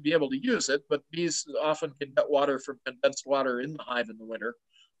water to be able to use it, but bees often can get water from condensed water in the hive in the winter.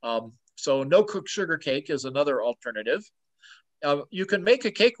 So no cooked sugar cake is another alternative. You can make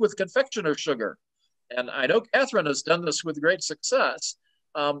a cake with confectioner sugar. And I know Catherine has done this with great success.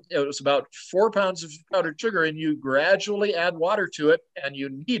 It was about 4 pounds of powdered sugar, and you gradually add water to it, and you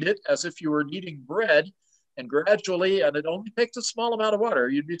knead it as if you were kneading bread, and gradually, and it only takes a small amount of water.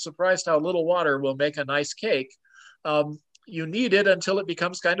 You'd be surprised how little water will make a nice cake. You knead it until it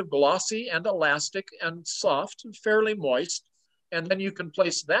becomes kind of glossy and elastic and soft, fairly moist. And then you can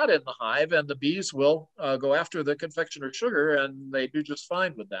place that in the hive, and the bees will go after the confectioner sugar, and they do just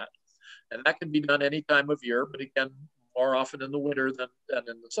fine with that. And that can be done any time of year, but again, more often in the winter than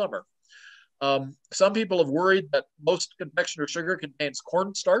in the summer. Some people have worried that most confectioner sugar contains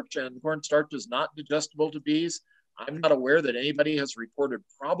cornstarch, and cornstarch is not digestible to bees. I'm not aware that anybody has reported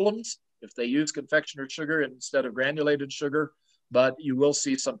problems if they use confectioner sugar instead of granulated sugar, but you will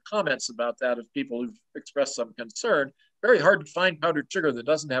see some comments about that of people who've expressed some concern. Very hard to find powdered sugar that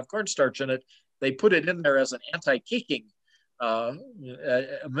doesn't have cornstarch in it. They put it in there as an anti-caking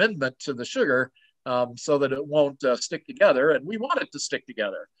amendment to the sugar so that it won't stick together. And we want it to stick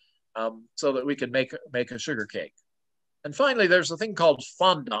together so that we can make a sugar cake. And finally, there's a thing called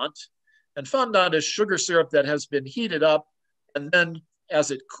fondant. And fondant is sugar syrup that has been heated up, and then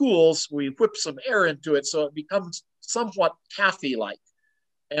as it cools, we whip some air into it so it becomes somewhat taffy-like.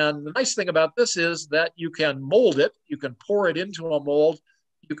 And the nice thing about this is that you can mold it. You can pour it into a mold.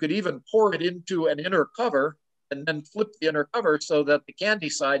 You could even pour it into an inner cover and then flip the inner cover so that the candy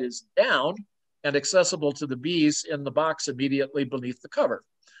side is down and accessible to the bees in the box immediately beneath the cover.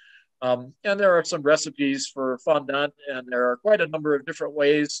 And there are some recipes for fondant, and there are quite a number of different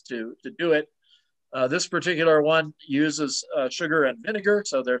ways to do it. This particular one uses sugar and vinegar,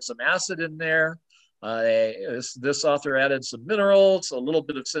 so there's some acid in there. This author added some minerals, a little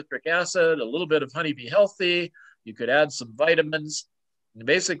bit of citric acid, a little bit of Honeybee Healthy. You could add some vitamins. And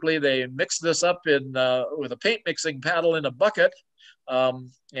basically, they mix this up with a paint mixing paddle in a bucket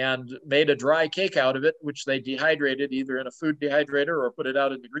and made a dry cake out of it, which they dehydrated either in a food dehydrator or put it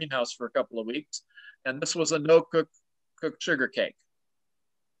out in the greenhouse for a couple of weeks. And this was a no-cooked sugar cake.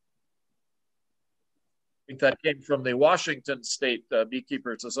 I think that came from the Washington State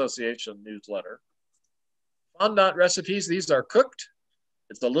Beekeepers Association newsletter. Fondant recipes, these are cooked.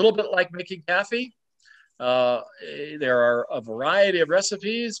 It's a little bit like making taffy. There are a variety of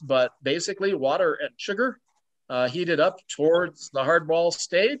recipes, but basically water and sugar heated up towards the hardball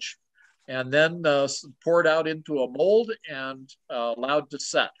stage, and then poured out into a mold and allowed to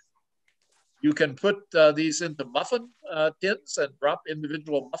set. You can put these into muffin tins and drop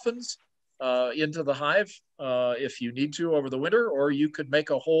individual muffins into the hive if you need to over the winter, or you could make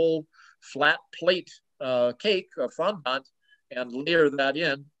a whole flat plate cake of fondant and layer that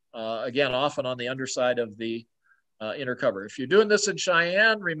in, again, often on the underside of the inner cover. If you're doing this in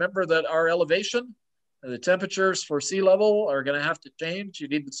Cheyenne, remember that our elevation, the temperatures for sea level are going to have to change. You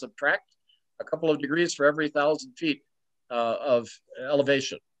need to subtract a couple of degrees for every 1,000 feet of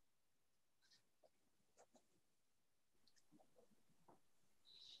elevation.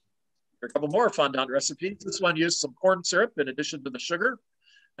 A couple more fondant recipes. This one used some corn syrup in addition to the sugar.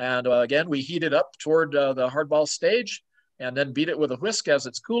 And again, we heat it up toward the hardball stage and then beat it with a whisk as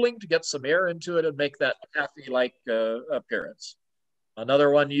it's cooling to get some air into it and make that taffy-like appearance. Another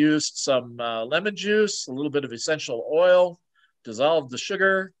one used some lemon juice, a little bit of essential oil, dissolved the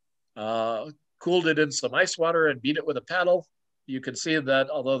sugar, cooled it in some ice water and beat it with a paddle. You can see that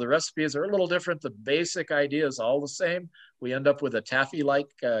although the recipes are a little different, the basic idea is all the same. We end up with a taffy-like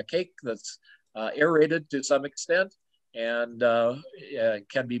cake that's aerated to some extent and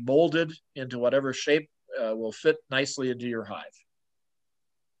can be molded into whatever shape will fit nicely into your hive.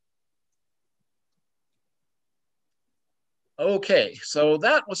 Okay, so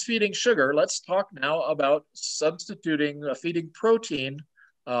that was feeding sugar. Let's talk now about substituting, feeding protein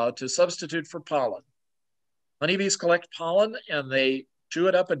to substitute for pollen. Honeybees collect pollen and they chew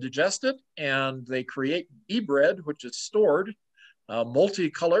it up and digest it, and they create bee bread, which is stored,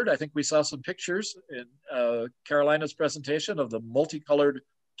 multicolored. I think we saw some pictures in Carolina's presentation of the multicolored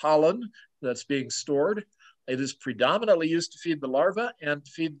pollen that's being stored. It is predominantly used to feed the larvae and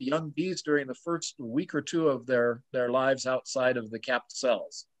to feed the young bees during the first week or two of their lives outside of the capped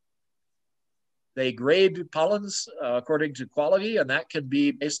cells. They grade pollens according to quality, and that can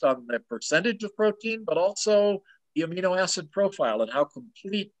be based on the percentage of protein, but also the amino acid profile and how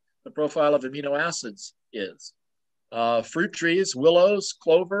complete the profile of amino acids is. Fruit trees, willows,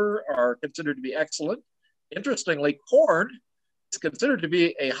 clover are considered to be excellent. Interestingly, corn is considered to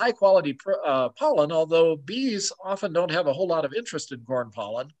be a high quality pollen, although bees often don't have a whole lot of interest in corn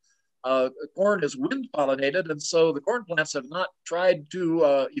pollen. Corn is wind pollinated, and so the corn plants have not tried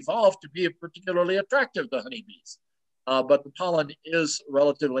to evolve to be particularly attractive to honeybees. But the pollen is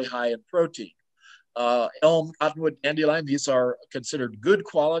relatively high in protein. Elm, cottonwood, dandelion, these are considered good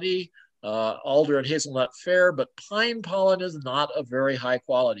quality. Alder and hazelnut fair, but pine pollen is not a very high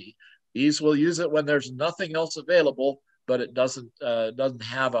quality. Bees will use it when there's nothing else available, but it doesn't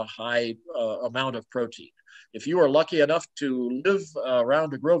have a high amount of protein. If you are lucky enough to live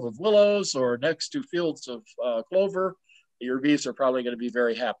around a grove of willows or next to fields of clover, your bees are probably going to be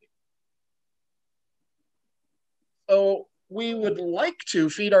very happy. So we would like to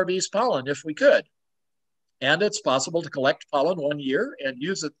feed our bees pollen if we could. And it's possible to collect pollen one year and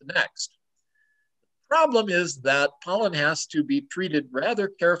use it the next. The problem is that pollen has to be treated rather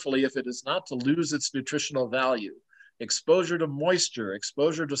carefully if it is not to lose its nutritional value. Exposure to moisture,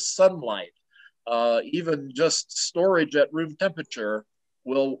 exposure to sunlight, even just storage at room temperature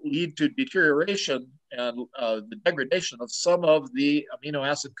will lead to deterioration and the degradation of some of the amino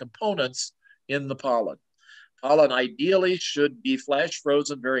acid components in the pollen. Pollen ideally should be flash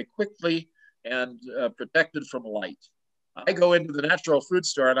frozen very quickly and protected from light. I go into the natural food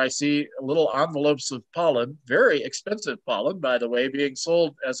store and I see little envelopes of pollen, very expensive pollen, by the way, being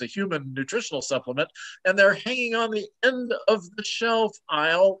sold as a human nutritional supplement, and they're hanging on the end of the shelf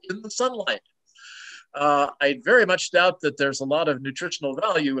aisle in the sunlight. I very much doubt that there's a lot of nutritional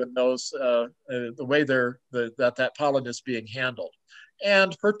value in those, the way that pollen is being handled.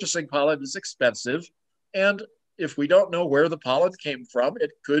 And purchasing pollen is expensive, and if we don't know where the pollen came from, it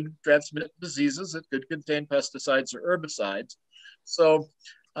could transmit diseases, it could contain pesticides or herbicides. So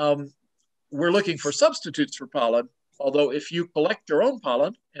we're looking for substitutes for pollen, although if you collect your own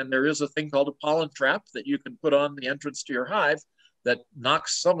pollen, and there is a thing called a pollen trap that you can put on the entrance to your hive that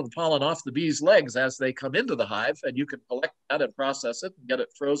knocks some of the pollen off the bees' legs as they come into the hive, and you can collect that and process it and get it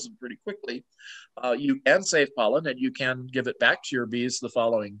frozen pretty quickly. You can save pollen and you can give it back to your bees the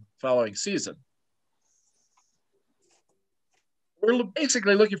following season. We're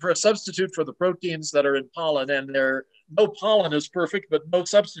basically looking for a substitute for the proteins that are in pollen, and no pollen is perfect, but no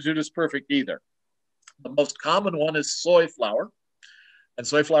substitute is perfect either. The most common one is soy flour, and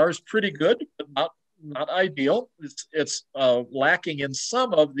soy flour is pretty good, but not ideal. It's lacking in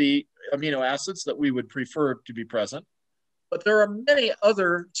some of the amino acids that we would prefer to be present. But there are many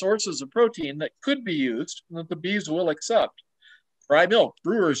other sources of protein that could be used and that the bees will accept. Dry milk,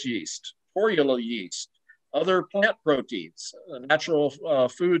 brewer's yeast, torula yeast, other plant proteins. Natural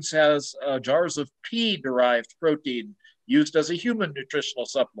Foods has jars of pea-derived protein used as a human nutritional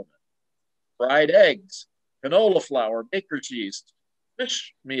supplement. Fried eggs, canola flour, baker's yeast,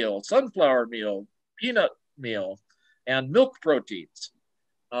 fish meal, sunflower meal, peanut meal, and milk proteins.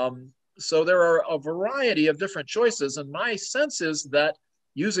 So there are a variety of different choices, and my sense is that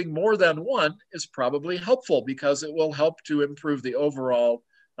using more than one is probably helpful because it will help to improve the overall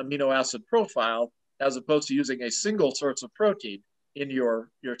amino acid profile as opposed to using a single source of protein in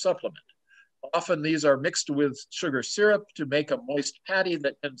your supplement. Often these are mixed with sugar syrup to make a moist patty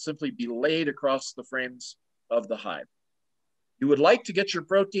that can simply be laid across the frames of the hive. You would like to get your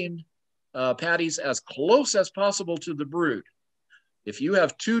protein patties as close as possible to the brood. If you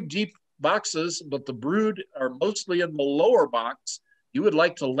have two deep boxes, but the brood are mostly in the lower box, you would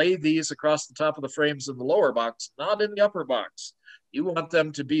like to lay these across the top of the frames in the lower box, not in the upper box. You want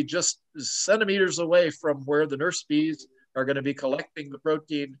them to be just centimeters away from where the nurse bees are going to be collecting the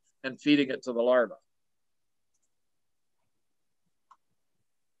protein and feeding it to the larva.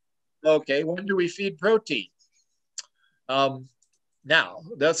 Okay, when do we feed protein? Now,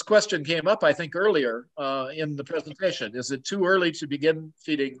 this question came up, I think, earlier in the presentation. Is it too early to begin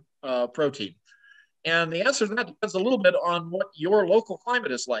feeding protein? And the answer to that depends a little bit on what your local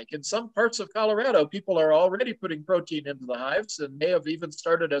climate is like. In some parts of Colorado, people are already putting protein into the hives and may have even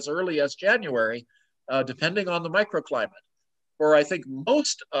started as early as January, depending on the microclimate. For I think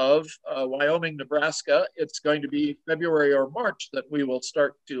most of Wyoming, Nebraska, it's going to be February or March that we will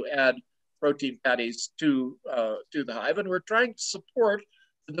start to add protein patties to the hive. And we're trying to support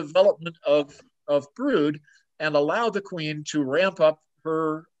the development of brood and allow the queen to ramp up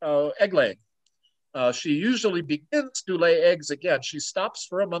her egg laying. She usually begins to lay eggs again. She stops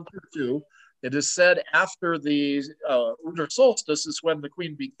for a month or two. It is said after the winter solstice is when the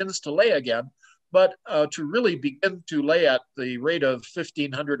queen begins to lay again. But to really begin to lay at the rate of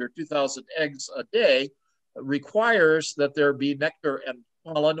 1,500 or 2,000 eggs a day requires that there be nectar and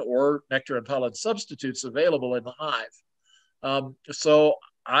pollen or nectar and pollen substitutes available in the hive. So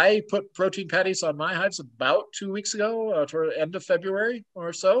I put protein patties on my hives about 2 weeks ago, toward the end of February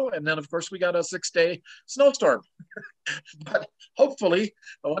or so. And then, of course, we got a 6-day snowstorm. But hopefully,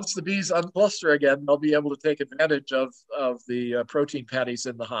 once the bees uncluster again, they'll be able to take advantage of the protein patties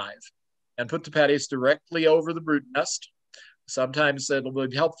in the hive and put the patties directly over the brood nest. Sometimes it'll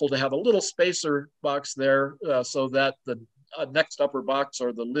be helpful to have a little spacer box there so that the next upper box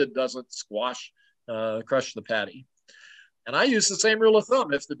or the lid doesn't squash, crush the patty. And I use the same rule of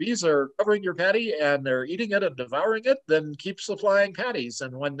thumb. If the bees are covering your patty and they're eating it and devouring it, then keep supplying patties.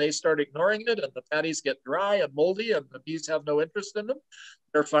 And when they start ignoring it and the patties get dry and moldy and the bees have no interest in them,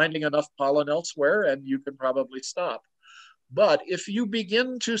 they're finding enough pollen elsewhere and you can probably stop. But if you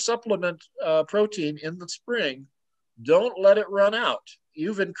begin to supplement protein in the spring, don't let it run out.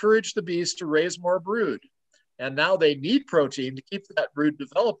 You've encouraged the bees to raise more brood. And now they need protein to keep that brood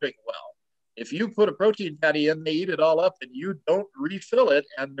developing well. If you put a protein patty in, they eat it all up and you don't refill it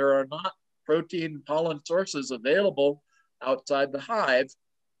and there are not protein pollen sources available outside the hive,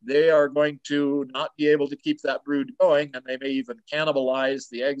 they are going to not be able to keep that brood going and they may even cannibalize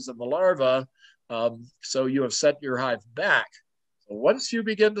the eggs and the larvae. So you have set your hive back. So once you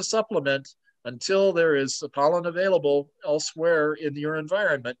begin to supplement, until there is pollen available elsewhere in your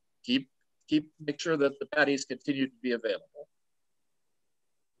environment, make sure that the patties continue to be available.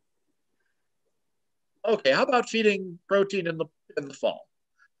 Okay, how about feeding protein in the fall?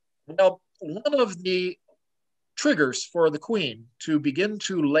 Well, one of the triggers for the queen to begin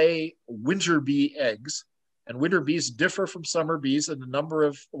to lay winter bee eggs, and winter bees differ from summer bees in a number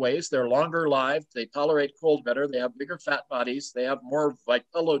of ways. They're longer lived, they tolerate cold better, they have bigger fat bodies, they have more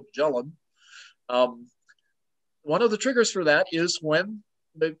vitellogellin. One of the triggers for that is when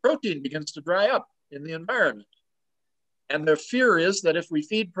the protein begins to dry up in the environment. And the fear is that if we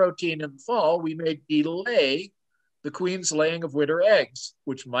feed protein in the fall, we may delay the queen's laying of winter eggs,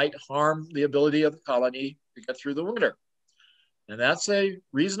 which might harm the ability of the colony to get through the winter. And that's a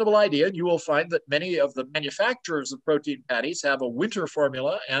reasonable idea. And you will find that many of the manufacturers of protein patties have a winter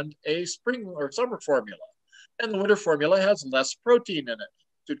formula and a spring or summer formula. And the winter formula has less protein in it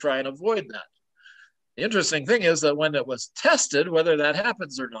to try and avoid that. The interesting thing is that when it was tested, whether that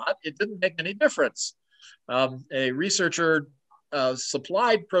happens or not, it didn't make any difference. A researcher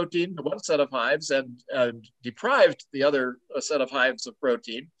supplied protein to one set of hives and deprived the other set of hives of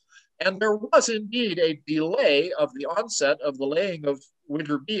protein. And there was indeed a delay of the onset of the laying of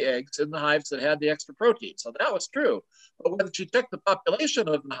winter bee eggs in the hives that had the extra protein. So that was true. But when she checked the population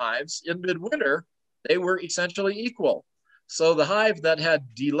of the hives in midwinter, they were essentially equal. So the hive that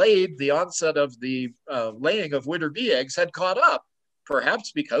had delayed the onset of the laying of winter bee eggs had caught up,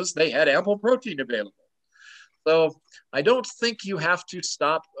 perhaps because they had ample protein available. So I don't think you have to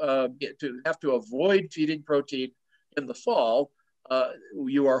avoid feeding protein in the fall.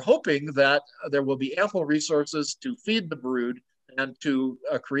 You are hoping that there will be ample resources to feed the brood and to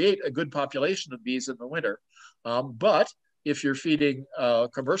create a good population of bees in the winter. But if you're feeding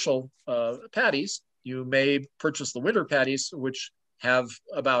commercial patties, you may purchase the winter patties, which have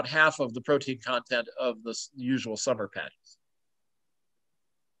about half of the protein content of the usual summer patties.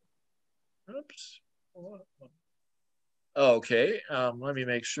 Oops. Okay, let me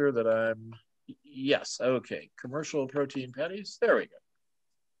make sure that I'm, yes, okay. Commercial protein patties, there we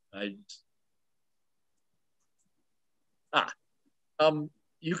go.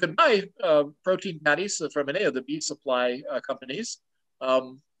 You can buy protein patties from any of the bee supply companies.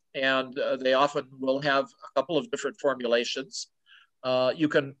 And they often will have a couple of different formulations. You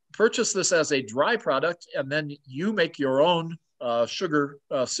can purchase this as a dry product, and then you make your own sugar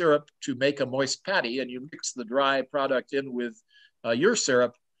syrup to make a moist patty, and you mix the dry product in with your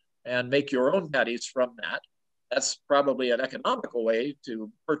syrup and make your own patties from that. That's probably an economical way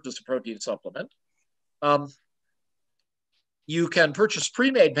to purchase a protein supplement. You can purchase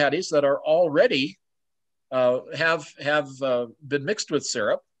pre-made patties that are already have been mixed with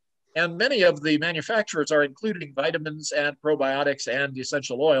syrup. And many of the manufacturers are including vitamins and probiotics and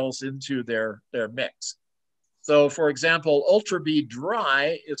essential oils into their mix. So for example, Ultra B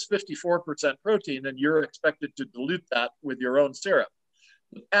Dry is 54% protein, and you're expected to dilute that with your own syrup.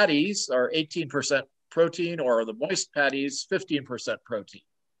 The patties are 18% protein, or the moist patties, 15% protein.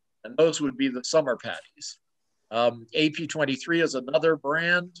 And those would be the summer patties. AP23 is another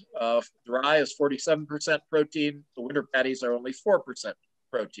brand. Dry is 47% protein. The winter patties are only 4%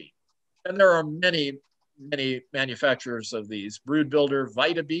 protein. And there are many, many manufacturers of these. Brood Builder,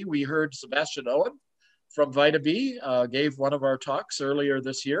 Vita B. We heard Sebastian Owen from Vita B gave one of our talks earlier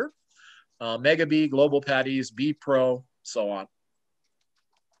this year. Mega B, Global Patties, B Pro, so on.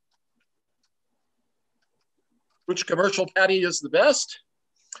 Which commercial patty is the best?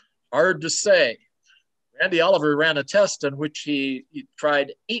 Hard to say. Randy Oliver ran a test in which he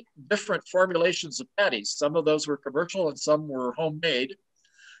tried 8 different formulations of patties. Some of those were commercial and some were homemade.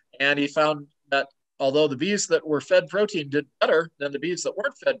 And he found that although the bees that were fed protein did better than the bees that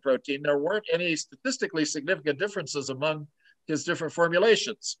weren't fed protein, there weren't any statistically significant differences among his different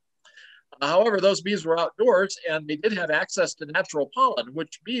formulations. However, those bees were outdoors and they did have access to natural pollen,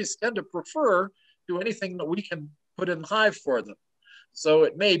 which bees tend to prefer to anything that we can put in the hive for them. So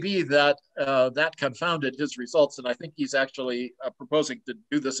it may be that that confounded his results, and I think he's actually proposing to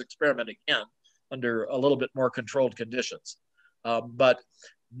do this experiment again under a little bit more controlled conditions. But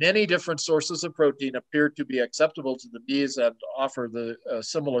many different sources of protein appear to be acceptable to the bees and offer the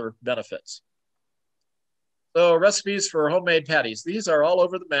similar benefits. So recipes for homemade patties. These are all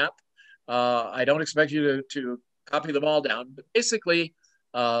over the map. I don't expect you to copy them all down, but basically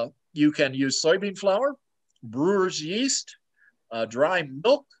you can use soybean flour, brewer's yeast, dry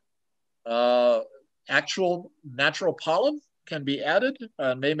milk, actual natural pollen can be added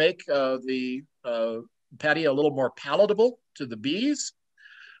and may make the patty a little more palatable to the bees.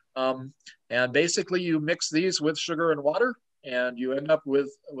 And basically you mix these with sugar and water and you end up with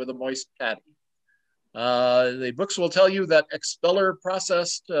a moist patty. The books will tell you that expeller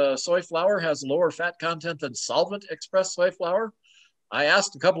processed soy flour has lower fat content than solvent expressed soy flour. I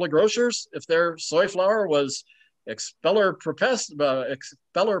asked a couple of grocers if their soy flour was expeller processed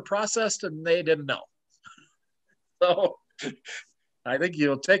and they didn't know. So I think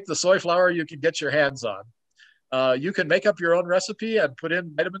you'll take the soy flour you can get your hands on. You can make up your own recipe and put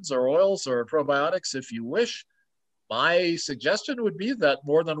in vitamins or oils or probiotics if you wish. My suggestion would be that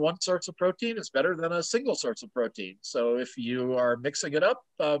more than one source of protein is better than a single source of protein. So if you are mixing it up,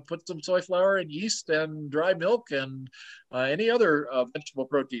 put some soy flour and yeast and dry milk and any other vegetable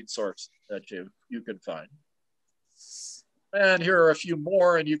protein source that you can find. And here are a few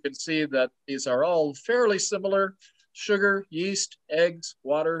more, and you can see that these are all fairly similar. Sugar, yeast, eggs,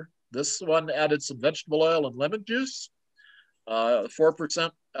 water. This one added some vegetable oil and lemon juice.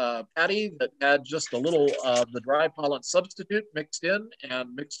 4% patty that had just a little of the dry pollen substitute mixed in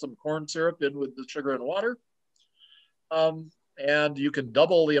and mixed some corn syrup in with the sugar and water. And you can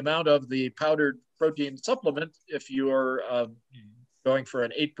double the amount of the powdered protein supplement if you are going for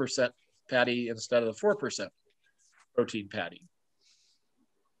an 8% patty instead of the 4% protein patty.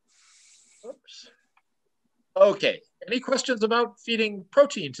 Oops. Okay, any questions about feeding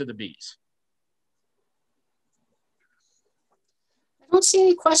protein to the bees? I don't see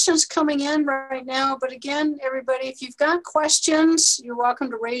any questions coming in right now, but again, everybody, if you've got questions, you're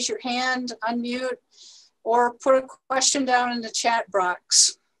welcome to raise your hand, unmute, or put a question down in the chat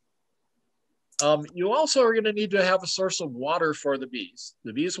box. You also are going to need to have a source of water for the bees.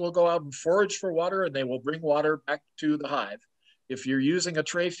 The bees will go out and forage for water and they will bring water back to the hive. If you're using a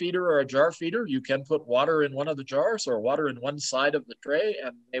tray feeder or a jar feeder, you can put water in one of the jars or water in one side of the tray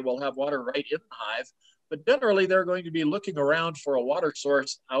and they will have water right in the hive. But generally they're going to be looking around for a water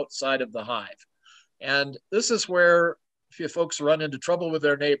source outside of the hive. And this is where folks run into trouble with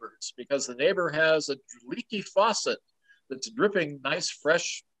their neighbors because the neighbor has a leaky faucet that's dripping nice,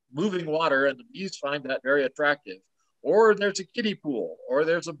 fresh, moving water, and the bees find that very attractive. Or there's a kiddie pool, or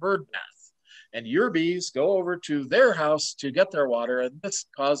there's a bird bath, and your bees go over to their house to get their water, and this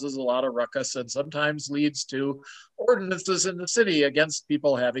causes a lot of ruckus and sometimes leads to ordinances in the city against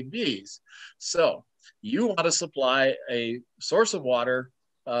people having bees. So you want to supply a source of water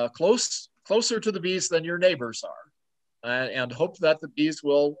closer to the bees than your neighbors are, and hope that the bees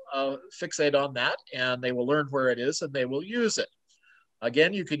will fixate on that, and they will learn where it is, and they will use it.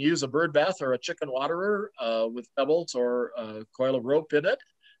 Again, you can use a bird bath or a chicken waterer with pebbles or a coil of rope in it.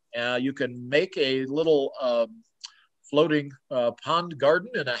 You can make a little floating pond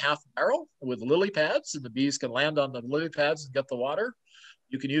garden in a half barrel with lily pads, and the bees can land on the lily pads and get the water.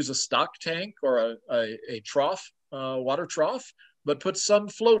 You can use a stock tank or a trough, water trough, but put some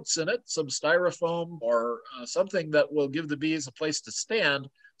floats in it, some styrofoam or something that will give the bees a place to stand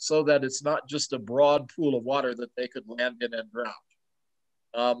so that it's not just a broad pool of water that they could land in and drown.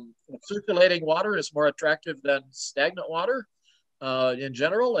 Circulating water is more attractive than stagnant water in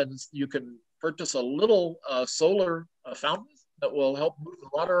general, and you can purchase a little solar fountain that will help move the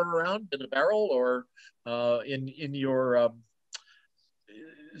water around in a barrel or in your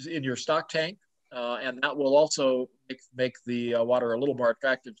stock tank, and that will also make the water a little more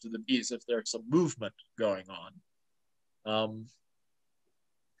attractive to the bees if there's some movement going on.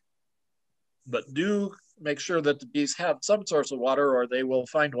 But do make sure that the bees have some source of water, or they will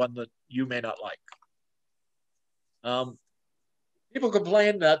find one that you may not like. People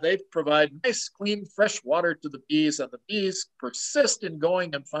complain that they provide nice, clean, fresh water to the bees, and the bees persist in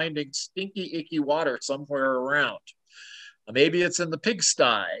going and finding stinky, icky water somewhere around. Maybe it's in the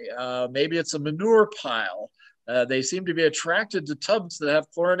pigsty, maybe it's a manure pile. They seem to be attracted to tubs that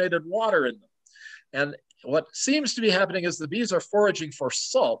have chlorinated water in them. And what seems to be happening is the bees are foraging for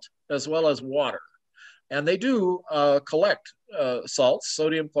salt as well as water. And they do collect salts,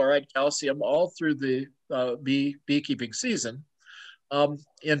 sodium chloride, calcium, all through the beekeeping season.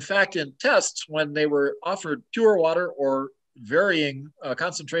 In fact, in tests, when they were offered pure water or varying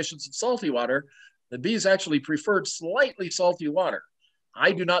concentrations of salty water, the bees actually preferred slightly salty water.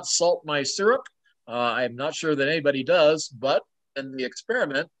 I do not salt my syrup. I'm not sure that anybody does, but in the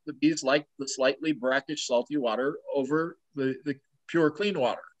experiment, the bees liked the slightly brackish salty water over the pure clean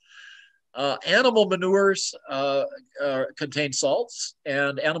water. Animal manures contain salts,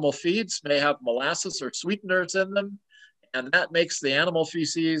 and animal feeds may have molasses or sweeteners in them, and that makes the animal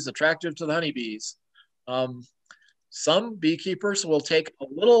feces attractive to the honeybees. Some beekeepers will take a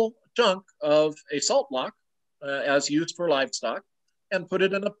little chunk of a salt block as used for livestock and put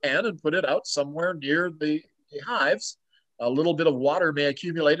it in a pan and put it out somewhere near the hives. A little bit of water may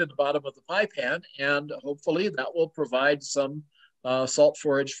accumulate at the bottom of the pie pan, and hopefully that will provide some salt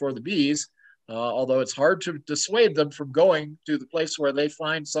forage for the bees, although it's hard to dissuade them from going to the place where they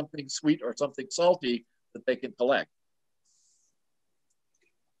find something sweet or something salty that they can collect.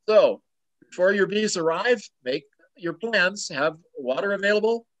 So before your bees arrive, make your plans, have water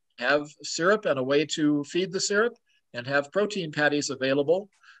available, have syrup and a way to feed the syrup, and have protein patties available.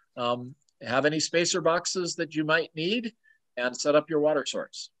 Have any spacer boxes that you might need, and set up your water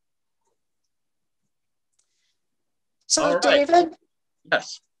source. So David?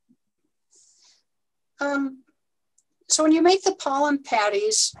 Yes. So when you make the pollen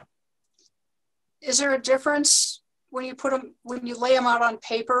patties, is there a difference when you put them, when you lay them out on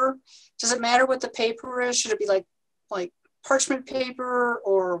paper? Does it matter what the paper is? Should it be like parchment paper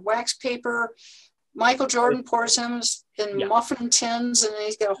or wax paper? Michael Jordan pours them in muffin tins, and then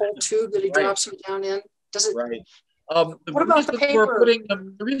he's got a whole tube that he drops them down in. Does it? Right. What about the paper?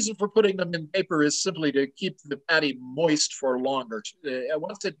 The reason for putting them in paper is simply to keep the patty moist for longer.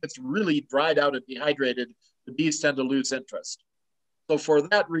 Once it gets really dried out and dehydrated, the bees tend to lose interest. So for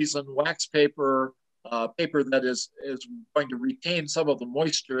that reason, wax paper, paper that is going to retain some of the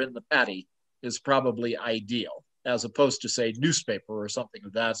moisture in the patty, is probably ideal, as opposed to, say, newspaper or something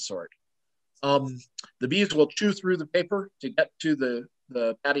of that sort. The bees will chew through the paper to get to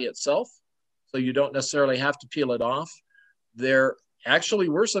the patty itself, so you don't necessarily have to peel it off. There actually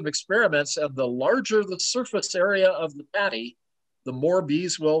were some experiments, and the larger the surface area of the patty, the more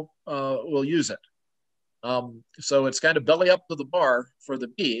bees will use it. So it's kind of belly up to the bar for the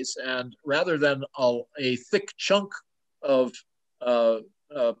bees, and rather than a thick chunk of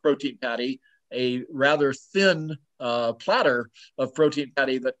protein patty, a rather thin platter of protein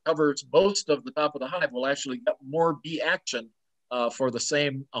patty that covers most of the top of the hive will actually get more bee action for the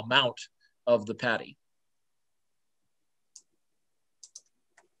same amount of the patty.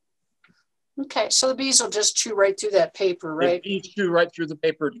 Okay, so the bees will just chew right through that paper, right? The bees chew right through the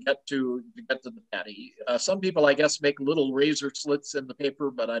paper to get to the patty. Some people, I guess, make little razor slits in the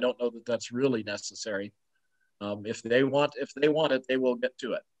paper, but I don't know that that's really necessary. If they want it, they will get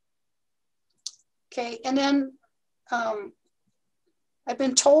to it. Okay, and then I've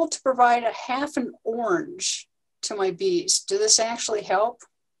been told to provide a half an orange to my bees. Does this actually help?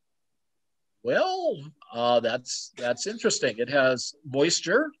 Well, that's interesting. It has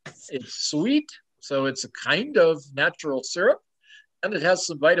moisture, it's sweet, so it's a kind of natural syrup, and it has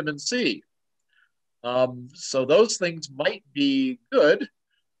some vitamin C. So those things might be good.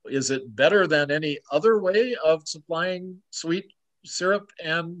 Is it better than any other way of supplying sweet syrup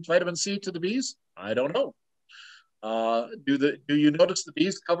and vitamin C to the bees? I don't know. Do you notice the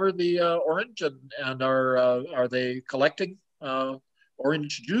bees cover the orange, and are they collecting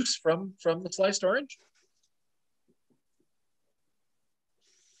orange juice from the sliced orange?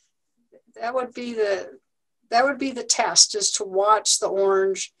 That would be the test, is to watch the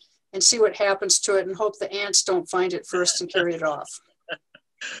orange and see what happens to it and hope the ants don't find it first and carry it off.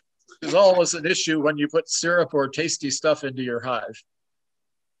 There's always an issue when you put syrup or tasty stuff into your hive.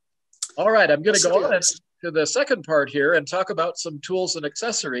 All right, I'm going to go on to the second part here and talk about some tools and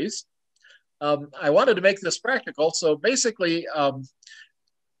accessories. I wanted to make this practical. So basically,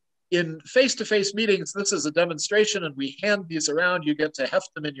 in face-to-face meetings, this is a demonstration and we hand these around. You get to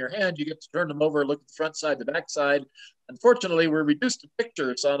heft them in your hand. You get to turn them over, look at the front side, the back side. Unfortunately, we're reduced to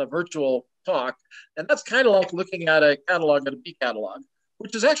pictures on a virtual talk. And that's kind of like looking at a catalog and a bee catalog,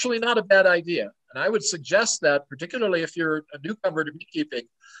 which is actually not a bad idea. And I would suggest that, particularly if you're a newcomer to beekeeping,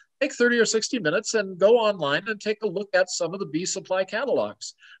 take 30 or 60 minutes and go online and take a look at some of the bee supply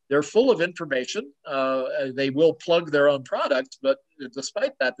catalogs. They're full of information. They will plug their own products, but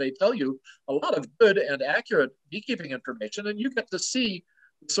despite that, they tell you a lot of good and accurate beekeeping information, and you get to see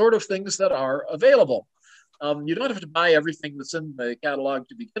the sort of things that are available. You don't have to buy everything that's in the catalog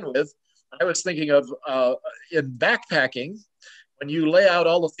to begin with. I was thinking of in backpacking, when you lay out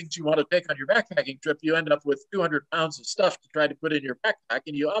all the things you want to take on your backpacking trip, you end up with 200 pounds of stuff to try to put in your backpack,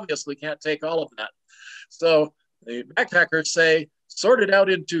 and you obviously can't take all of that. So the backpackers say, sort it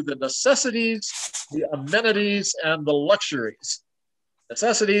out into the necessities, the amenities, and the luxuries.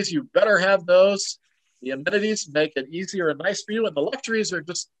 Necessities, you better have those. The amenities make it easier and nice for you, and the luxuries are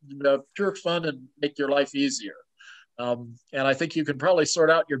just pure fun and make your life easier. And I think you can probably sort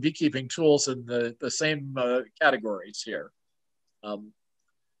out your beekeeping tools in the same categories here. So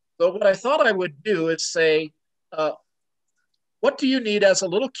what I thought I would do is say, what do you need as a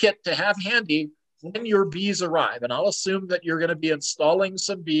little kit to have handy when your bees arrive? And I'll assume that you're going to be installing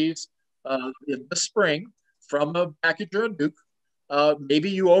some bees in the spring from a package or a nuke. Maybe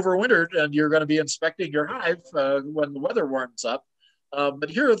you overwintered and you're going to be inspecting your hive when the weather warms up.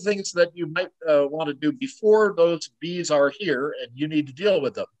 But here are things that you might want to do before those bees are here and you need to deal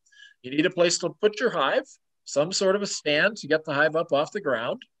with them. You need a place to put your hive, some sort of a stand to get the hive up off the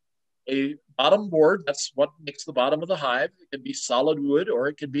ground, a bottom board, that's what makes the bottom of the hive. It can be solid wood or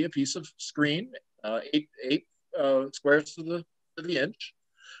it can be a piece of screen, eight squares to the inch.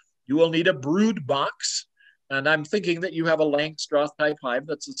 You will need a brood box, and I'm thinking that you have a Langstroth type hive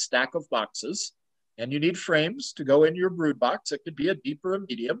that's a stack of boxes, and you need frames to go in your brood box. It could be a deep or a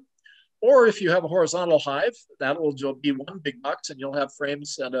medium. Or if you have a horizontal hive, that will be one big box and you'll have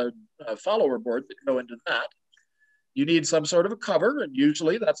frames and a follower board that go into that. You need some sort of a cover, and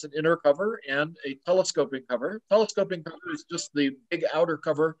usually that's an inner cover and a telescoping cover. Telescoping cover is just the big outer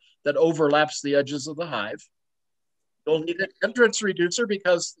cover that overlaps the edges of the hive. You'll need an entrance reducer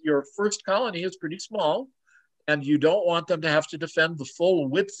because your first colony is pretty small and you don't want them to have to defend the full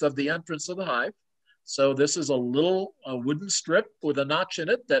width of the entrance of the hive. So this is a little wooden strip with a notch in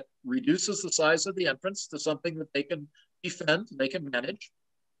it that reduces the size of the entrance to something that they can defend, they can manage.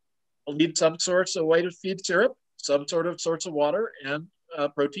 You'll need some sorts of way to feed syrup, some sorts of water, and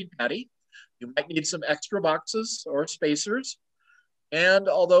protein patty. You might need some extra boxes or spacers. And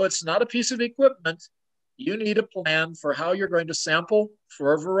although it's not a piece of equipment, you need a plan for how you're going to sample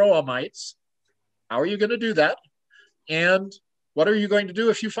for varroa mites. How are you going to do that? And what are you going to do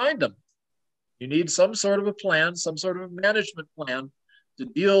if you find them? You need some sort of a plan, some sort of a management plan to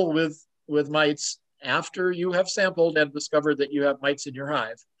deal with mites after you have sampled and discovered that you have mites in your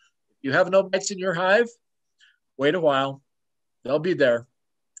hive. If you have no mites in your hive, wait a while, they'll be there.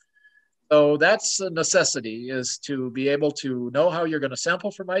 So that's a necessity, is to be able to know how you're going to sample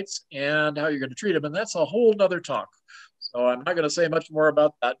for mites and how you're going to treat them. And that's a whole nother talk. So I'm not going to say much more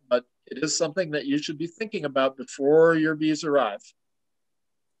about that, but it is something that you should be thinking about before your bees arrive.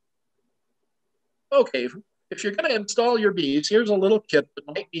 Okay, if you're going to install your bees, here's a little kit that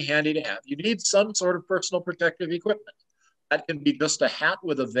might be handy to have. You need some sort of personal protective equipment. That can be just a hat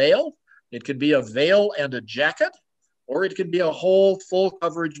with a veil. It can be a veil and a jacket, or it can be a whole full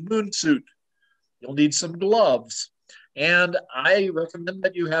coverage moon suit. You'll need some gloves. And I recommend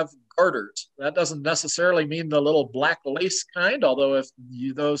that you have garters. That doesn't necessarily mean the little black lace kind, although if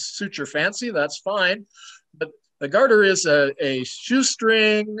those suit your fancy, that's fine. But the garter is a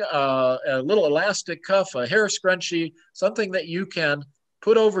shoestring, a little elastic cuff, a hair scrunchie, something that you can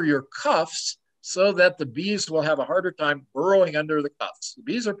put over your cuffs so that the bees will have a harder time burrowing under the cuffs. The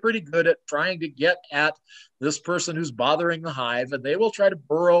bees are pretty good at trying to get at this person who's bothering the hive, and they will try to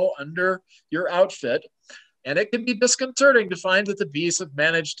burrow under your outfit. And it can be disconcerting to find that the bees have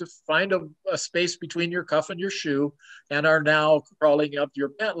managed to find a space between your cuff and your shoe and are now crawling up your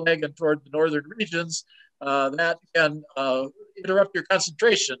pant leg and toward the northern regions. That can interrupt your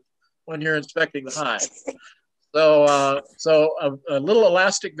concentration when you're inspecting the hive. So a little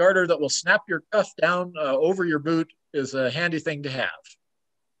elastic garter that will snap your cuff down over your boot is a handy thing to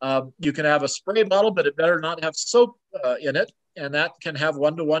have. You can have a spray bottle, but it better not have soap in it, and that can have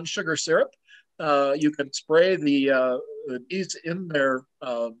 1-to-1 sugar syrup. You can spray the bees in their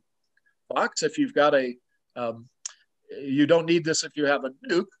box if you've got you don't need this if you have a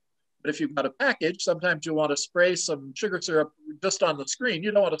nuke, but if you've got a package, sometimes you want to spray some sugar syrup just on the screen.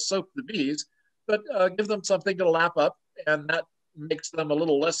 You don't want to soak the bees, but give them something to lap up, and that makes them a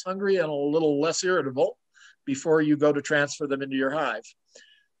little less hungry and a little less irritable before you go to transfer them into your hive.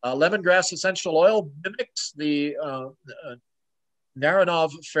 Lemongrass essential oil mimics the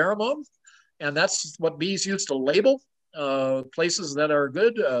Naranov pheromone, and that's what bees use to label places that are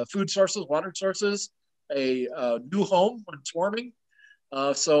good, food sources, water sources, a new home when swarming.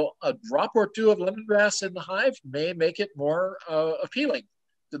 So a drop or two of lemongrass in the hive may make it more appealing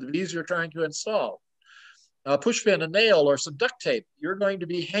to the bees you're trying to install. A push pin, a nail, or some duct tape. You're going to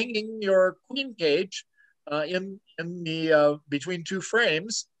be hanging your queen cage in the between two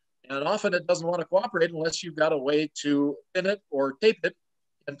frames, and often it doesn't want to cooperate unless you've got a way to pin it or tape it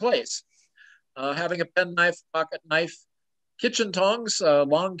in place. Having a pen knife, pocket knife, kitchen tongs,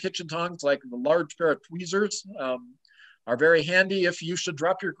 long kitchen tongs like the large pair of tweezers are very handy if you should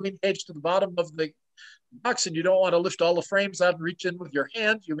drop your queen cage to the bottom of the box and you don't want to lift all the frames out and reach in with your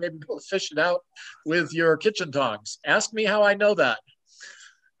hand. You may be able to fish it out with your kitchen tongs. Ask me how I know that.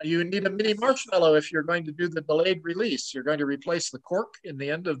 You need a mini marshmallow if you're going to do the delayed release. You're going to replace the cork in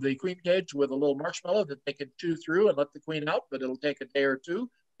the end of the queen cage with a little marshmallow that they can chew through and let the queen out, but it'll take a day or two.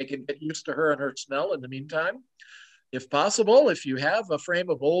 They can get used to her and her smell in the meantime. If possible, if you have a frame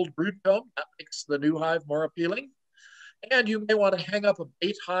of old brood comb, that makes the new hive more appealing. And you may want to hang up a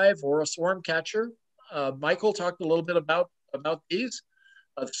bait hive or a swarm catcher. Michael talked a little bit about these.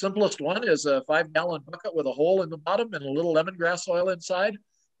 The simplest one is a 5-gallon bucket with a hole in the bottom and a little lemongrass oil inside.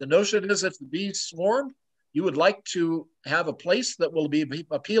 The notion is if the bees swarm, you would like to have a place that will be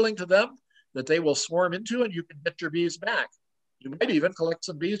appealing to them, that they will swarm into, and you can get your bees back. You might even collect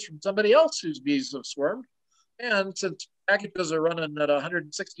some bees from somebody else whose bees have swarmed. And since packages are running at $160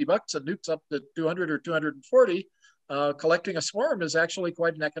 and nukes up to 200 or 240, collecting a swarm is actually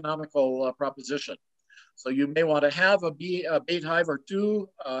quite an economical proposition. So you may want to have a bait hive or two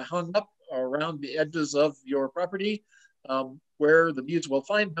hung up around the edges of your property where the bees will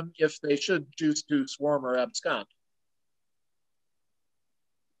find them if they should choose to swarm or abscond.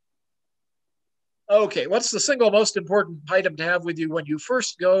 Okay, what's the single most important item to have with you when you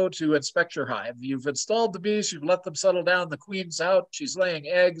first go to inspect your hive? You've installed the bees, you've let them settle down, the queen's out, she's laying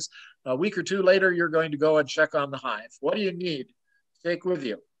eggs. A week or two later, you're going to go and check on the hive. What do you need to take with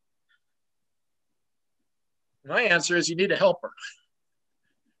you? My answer is you need a helper.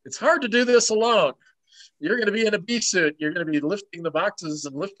 It's hard to do this alone. You're going to be in a bee suit. You're going to be lifting the boxes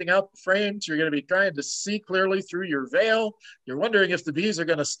and lifting out the frames. You're going to be trying to see clearly through your veil. You're wondering if the bees are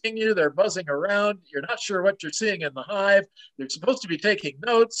going to sting you. They're buzzing around. You're not sure what you're seeing in the hive. You're supposed to be taking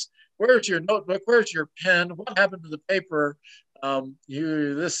notes. Where's your notebook? Where's your pen? What happened to the paper?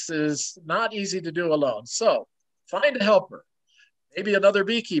 This is not easy to do alone. So find a helper, maybe another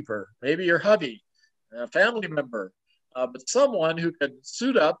beekeeper, maybe your hubby, a family member, but someone who can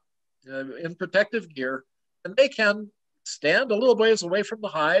suit up in protective gear, and they can stand a little ways away from the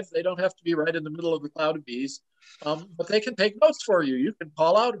hive. They don't have to be right in the middle of the cloud of bees, but they can take notes for you. You can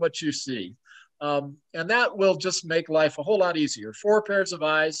call out what you see. And that will just make life a whole lot easier. 4 pairs of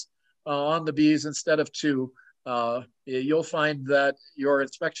eyes on the bees instead of 2. You'll find that your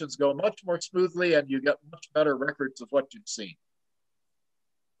inspections go much more smoothly and you get much better records of what you've seen.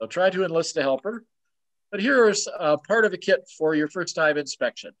 So try to enlist a helper. But here's part of a kit for your first hive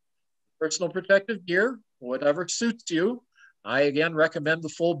inspection. Personal protective gear, whatever suits you. I again recommend the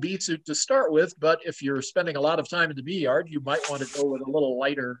full bee suit to start with, but if you're spending a lot of time in the bee yard, you might want to go with a little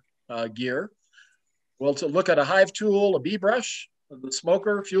lighter gear. Well, to look at a hive tool, a bee brush, the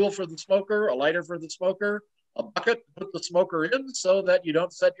smoker, fuel for the smoker, a lighter for the smoker, a bucket to put the smoker in so that you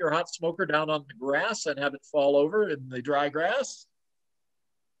don't set your hot smoker down on the grass and have it fall over in the dry grass.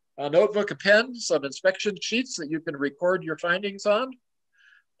 A notebook, a pen, some inspection sheets that you can record your findings on,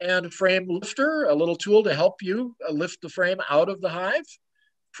 and a frame lifter, a little tool to help you lift the frame out of the hive.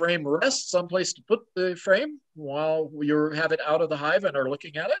 Frame rest, someplace to put the frame while you have it out of the hive and are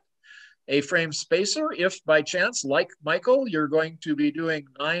looking at it. A frame spacer, if by chance, like Michael, you're going to be doing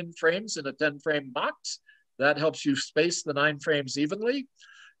 9 frames in a 10-frame box. That helps you space the 9 frames evenly.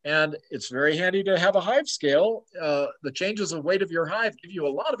 And it's very handy to have a hive scale. The changes of weight of your hive give you a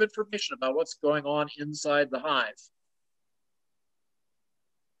lot of information about what's going on inside the hive.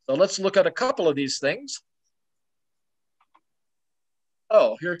 So let's look at a couple of these things.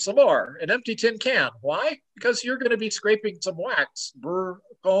 Oh, here's some more. An empty tin can. Why? Because you're going to be scraping some wax, burr,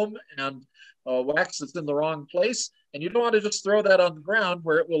 comb, and wax that's in the wrong place. And you don't want to just throw that on the ground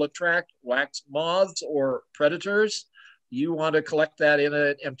where it will attract wax moths or predators. You want to collect that in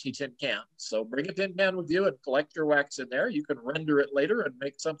an empty tin can. So bring a tin can with you and collect your wax in there. You can render it later and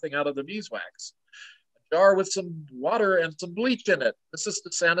make something out of the beeswax. A jar with some water and some bleach in it. This is to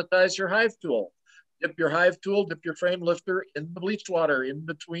sanitize your hive tool. Dip your hive tool, dip your frame lifter in the bleached water in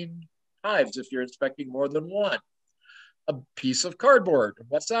between hives if you're inspecting more than one. A piece of cardboard.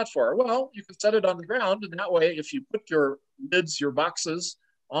 What's that for? Well, you can set it on the ground, and that way, if you put your lids, your boxes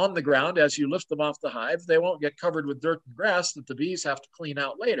on the ground as you lift them off the hive, they won't get covered with dirt and grass that the bees have to clean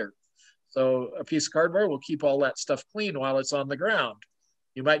out later. So a piece of cardboard will keep all that stuff clean while it's on the ground.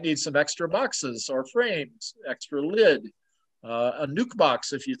 You might need some extra boxes or frames, extra lid, a nuke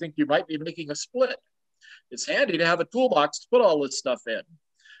box if you think you might be making a split. It's handy to have a toolbox to put all this stuff in.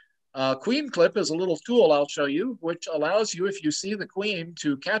 Queen clip is a little tool I'll show you, which allows you, if you see the queen,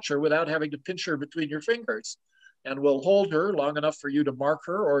 to catch her without having to pinch her between your fingers, and will hold her long enough for you to mark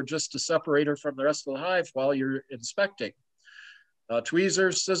her or just to separate her from the rest of the hive while you're inspecting.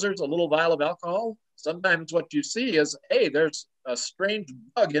 Tweezers, scissors, a little vial of alcohol. Sometimes what you see is, hey, there's a strange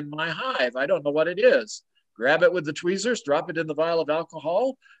bug in my hive. I don't know what it is. Grab it with the tweezers, drop it in the vial of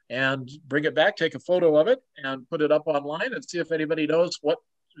alcohol, and bring it back, take a photo of it, and put it up online and see if anybody knows what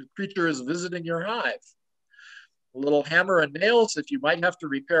creature is visiting your hive. A little hammer and nails if you might have to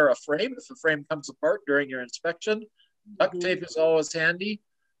repair a frame, if the frame comes apart during your inspection. Duct tape is always handy,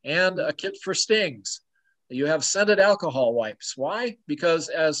 and a kit for stings. You have scented alcohol wipes. Why? Because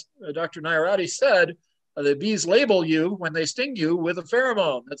as Dr. Nairati said, the bees label you when they sting you with a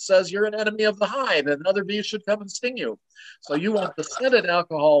pheromone that says you're an enemy of the hive and other bees should come and sting you. So you want the scented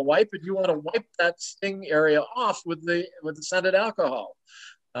alcohol wipe, and you want to wipe that sting area off with the scented alcohol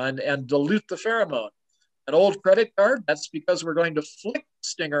and dilute the pheromone. An old credit card, that's because we're going to flick the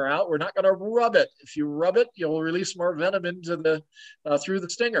stinger out. We're not going to rub it. If you rub it, you'll release more venom into the through the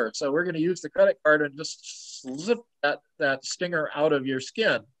stinger. So we're going to use the credit card and just slip that stinger out of your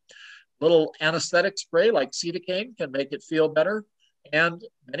skin. Little anesthetic spray like Cetacane can make it feel better. And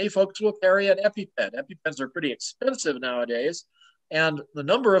many folks will carry an EpiPen. EpiPens are pretty expensive nowadays. And the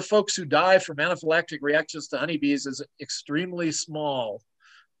number of folks who die from anaphylactic reactions to honeybees is extremely small.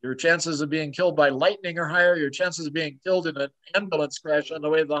 Your chances of being killed by lightning are higher. Your chances of being killed in an ambulance crash on the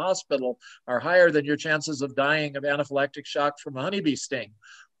way to the hospital are higher than your chances of dying of anaphylactic shock from a honeybee sting.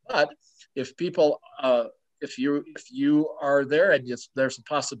 But if people, if you are there and there's a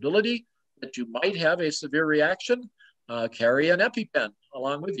possibility that you might have a severe reaction, carry an EpiPen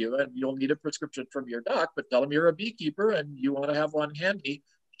along with you, and you'll need a prescription from your doc, but tell them you're a beekeeper and you want to have one handy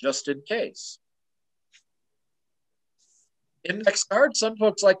just in case. Index card, some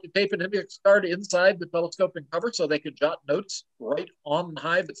folks like to tape an index card inside the telescoping cover so they can jot notes right on the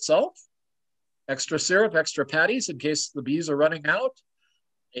hive itself. Extra syrup, extra patties in case the bees are running out.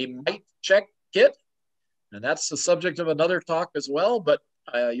 A mite check kit, and that's the subject of another talk as well, but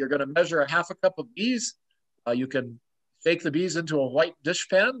you're going to measure a half a cup of bees. You can shake the bees into a white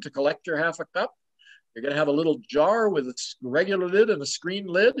dishpan to collect your half a cup. You're going to have a little jar with a regular lid and a screen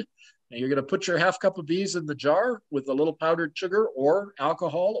lid. And you're going to put your half cup of bees in the jar with a little powdered sugar or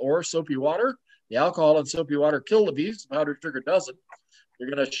alcohol or soapy water. The alcohol and soapy water kill the bees. The powdered sugar doesn't.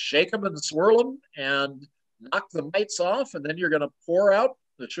 You're going to shake them and swirl them and knock the mites off. And then you're going to pour out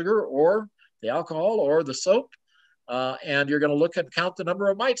the sugar or the alcohol or the soap. And you're going to look and count the number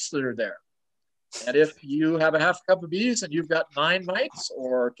of mites that are there. And if you have a half cup of bees and you've got 9 mites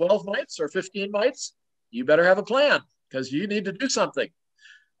or 12 mites or 15 mites, you better have a plan because you need to do something.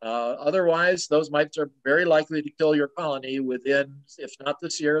 Otherwise, those mites are very likely to kill your colony within, if not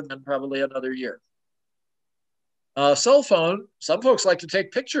this year, then probably another year. Cell phone, some folks like to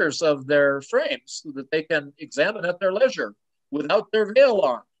take pictures of their frames so that they can examine at their leisure without their veil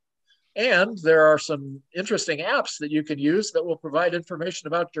on. And there are some interesting apps that you can use that will provide information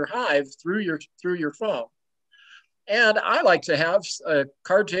about your hive through your phone. And I like to have a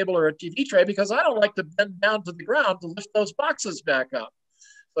card table or a TV tray because I don't like to bend down to the ground to lift those boxes back up.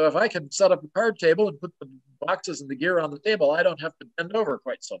 So if I can set up a card table and put the boxes and the gear on the table, I don't have to bend over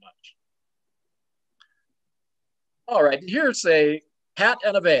quite so much. All right, here's a hat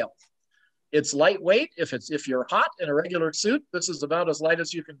and a veil. It's lightweight. If you're hot in a regular suit, this is about as light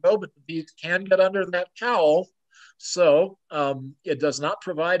as you can go, but the bees can get under that cowl. So it does not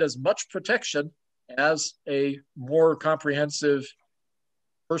provide as much protection as a more comprehensive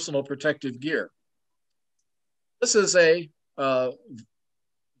personal protective gear. This is a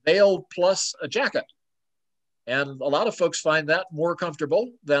veil plus a jacket. And a lot of folks find that more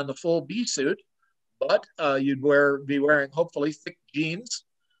comfortable than the full bee suit, but you'd be wearing hopefully thick jeans,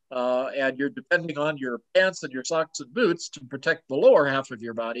 and you're depending on your pants and your socks and boots to protect the lower half of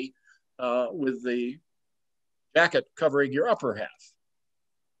your body with the jacket covering your upper half.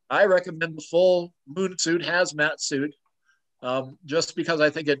 I recommend the full moon suit, hazmat suit, just because I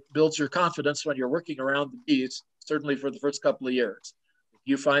think it builds your confidence when you're working around the bees, certainly for the first couple of years. If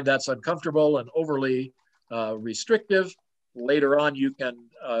you find that's uncomfortable and overly restrictive, later on you can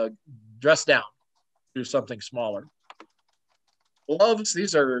dress down, do something smaller. Gloves,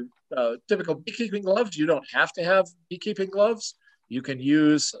 these are typical beekeeping gloves. You don't have to have beekeeping gloves. You can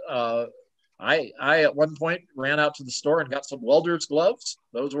use, I at one point ran out to the store and got some welder's gloves.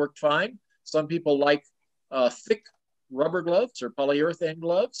 Those worked fine. Some people like thick rubber gloves or polyurethane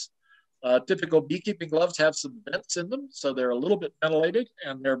gloves. Typical beekeeping gloves have some vents in them, so they're a little bit ventilated,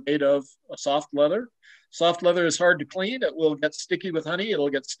 and they're made of a soft leather. Soft leather is hard to clean. It will get sticky with honey. It'll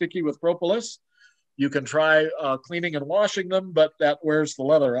get sticky with propolis. You can try cleaning and washing them, but that wears the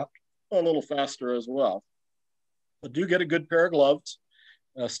leather up a little faster as well. But do get a good pair of gloves.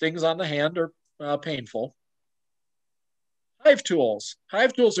 Stings on the hand are painful. Hive tools.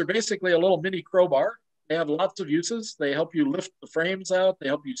 Hive tools are basically a little mini crowbar. They have lots of uses. They help you lift the frames out. They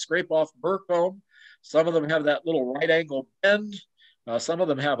help you scrape off burr comb. Some of them have that little right angle bend. Some of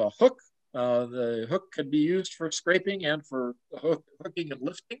them have a hook. The hook can be used for scraping and for hooking and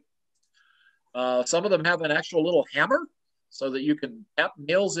lifting. Some of them have an actual little hammer so that you can tap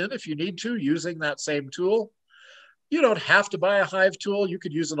nails in if you need to using that same tool. You don't have to buy a hive tool. You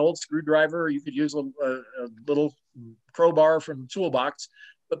could use an old screwdriver. You could use a little crowbar from the toolbox.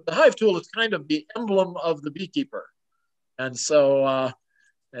 But the hive tool is kind of the emblem of the beekeeper. And so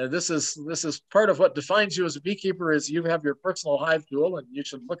this is part of what defines you as a beekeeper is you have your personal hive tool, and you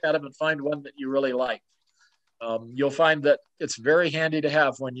should look at them and find one that you really like. You'll find that it's very handy to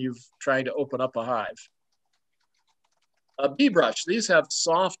have when you're trying to open up a hive. A bee brush. These have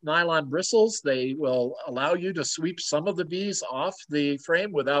soft nylon bristles. They will allow you to sweep some of the bees off the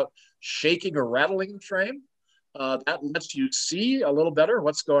frame without shaking or rattling the frame. That lets you see a little better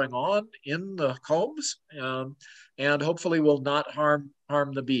what's going on in the combs, and hopefully will not harm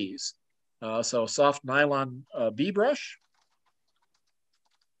the bees. So soft nylon bee brush.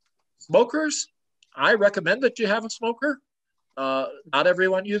 Smokers. I recommend that you have a smoker. Not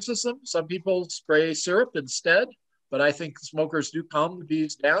everyone uses them. Some people spray syrup instead, but I think smokers do calm the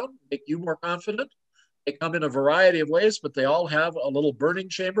bees down, make you more confident. They come in a variety of ways, but they all have a little burning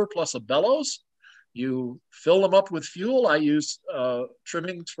chamber plus a bellows. You fill them up with fuel. I use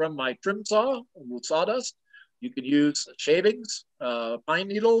trimmings from my trim saw with sawdust. You can use shavings, pine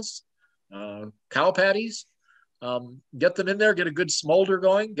needles, cow patties. Get them in there, get a good smolder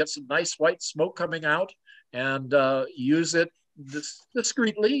going, get some nice white smoke coming out, and use it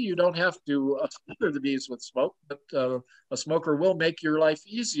discreetly. You don't have to smother the bees with smoke, but a smoker will make your life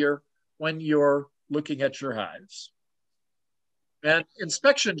easier when you're looking at your hives. And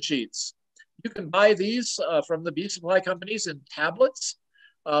inspection sheets. You can buy these from the bee supply companies in tablets,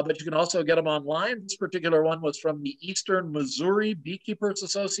 but you can also get them online. This particular one was from the Eastern Missouri Beekeepers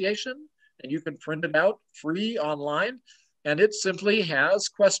Association, and you can print it out free online. And it simply has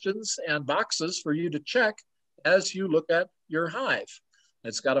questions and boxes for you to check as you look at your hive.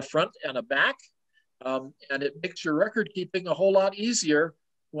 It's got a front and a back, and it makes your record keeping a whole lot easier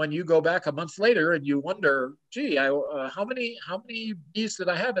when you go back a month later and you wonder, gee, how many bees did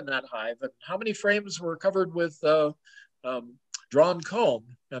I have in that hive? And how many frames were covered with drawn comb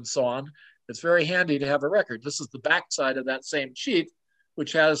and so on? It's very handy to have a record. This is the back side of that same sheet,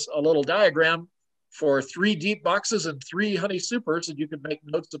 which has a little diagram for 3 deep boxes and 3 honey supers, and you can make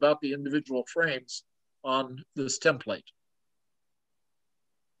notes about the individual frames on this template.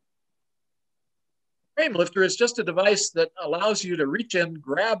 Frame lifter is just a device that allows you to reach in,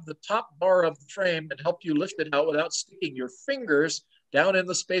 grab the top bar of the frame, and help you lift it out without sticking your fingers down in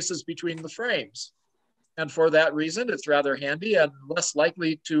the spaces between the frames. And for that reason, it's rather handy and less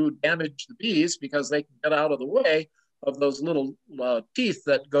likely to damage the bees because they can get out of the way of those little teeth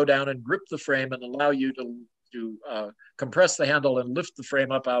that go down and grip the frame and allow you to compress the handle and lift the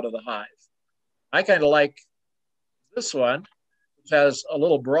frame up out of the hive. I kind of like this one, which has a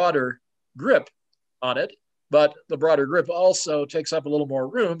little broader grip on it, but the broader grip also takes up a little more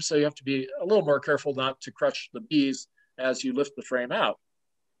room, so you have to be a little more careful not to crush the bees as you lift the frame out.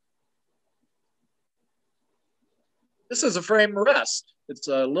 This is a frame rest. It's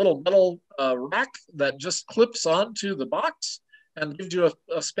a little metal rack that just clips onto the box and gives you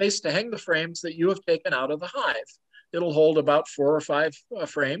a space to hang the frames that you have taken out of the hive. it'll hold about 4 or 5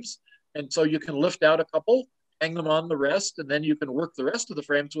 frames. And so you can lift out a couple, hang them on the rest, and then you can work the rest of the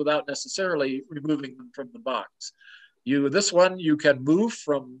frames without necessarily removing them from the box. This one you can move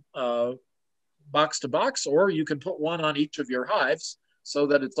from box to box, or you can put one on each of your hives so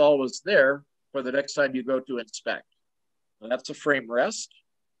that it's always there for the next time you go to inspect. And that's a frame rest.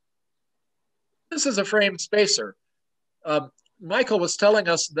 This is a frame spacer. Michael was telling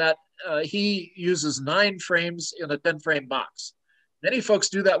us that he uses 9 frames in a 10-frame box. Many folks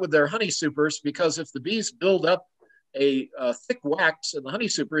do that with their honey supers because if the bees build up a thick wax in the honey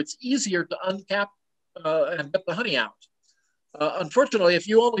super, it's easier to uncap and get the honey out. Unfortunately, if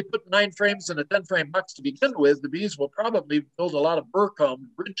you only put 9 frames in a 10-frame box to begin with, the bees will probably build a lot of burr comb,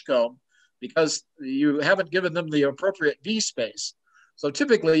 bridge comb, because you haven't given them the appropriate bee space. So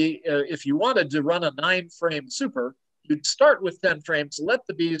typically, if you wanted to run a 9-frame super, you'd start with 10 frames, let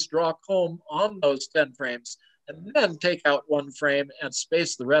the bees draw comb on those 10 frames, and then take out 1 frame and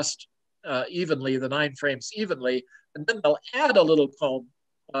space the rest evenly, the 9 frames evenly, and then they'll add a little comb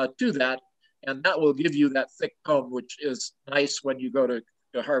to that, and that will give you that thick comb, which is nice when you go to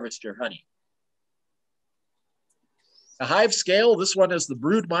harvest your honey. A hive scale, this one is the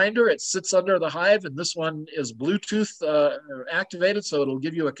brood minder. It sits under the hive, and this one is Bluetooth activated, so it'll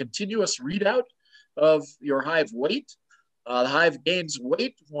give you a continuous readout of your hive weight. The hive gains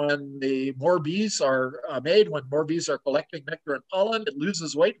weight when more bees are made, when more bees are collecting nectar and pollen. It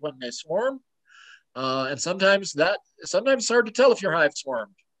loses weight when they swarm. And sometimes it's hard to tell if your hive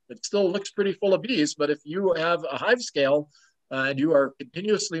swarmed. It still looks pretty full of bees, but if you have a hive scale and you are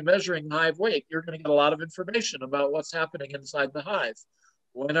continuously measuring hive weight, you're going to get a lot of information about what's happening inside the hive.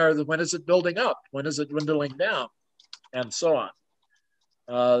 When is it building up? When is it dwindling down? And so on.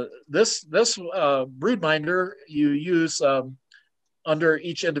 This brood minder you use under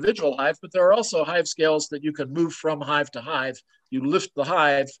each individual hive, but there are also hive scales that you can move from hive to hive. You lift the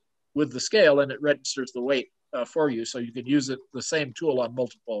hive with the scale and it registers the weight for you, so you can use the same tool on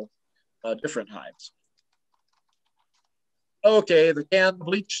multiple different hives. Okay, the can,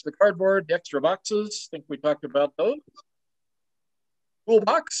 bleach, the cardboard, the extra boxes, I think we talked about those.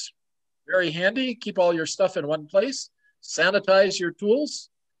 Toolbox, very handy, keep all your stuff in one place. Sanitize your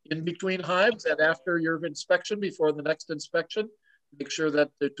tools in between hives and after your inspection, before the next inspection. Make sure that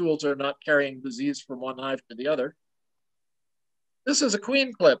the tools are not carrying disease from one hive to the other. This is a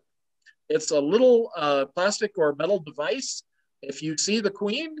queen clip. It's a little plastic or metal device. If you see the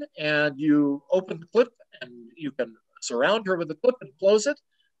queen and you open the clip and you can surround her with the clip and close it,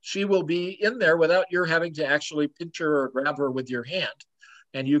 she will be in there without your having to actually pinch her or grab her with your hand.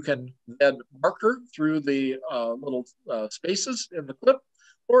 And you can then mark her through the little spaces in the clip,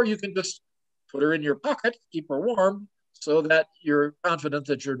 or you can just put her in your pocket, keep her warm, so that you're confident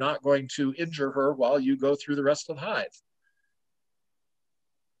that you're not going to injure her while you go through the rest of the hive.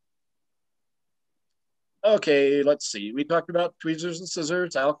 Okay, let's see. We talked about tweezers and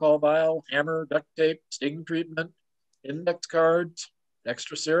scissors, alcohol vial, hammer, duct tape, sting treatment, index cards,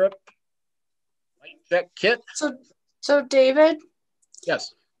 extra syrup, light check kit. So David?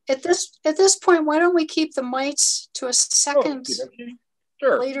 Yes. At this point, why don't we keep the mites to a second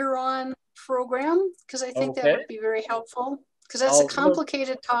later on program? Because I think that would be very helpful. Because that's a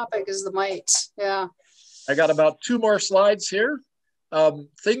complicated topic, is the mites. Yeah. I got about 2 more slides here.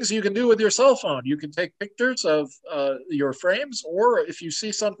 Things you can do with your cell phone. You can take pictures of your frames, or if you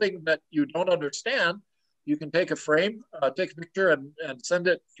see something that you don't understand, you can take a frame, take a picture and send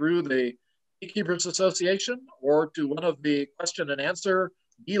it through the Beekeepers Association or to one of the question and answer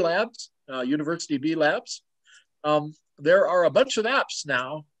bee labs, university bee labs. There are a bunch of apps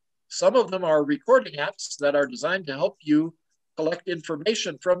now. Some of them are recording apps that are designed to help you collect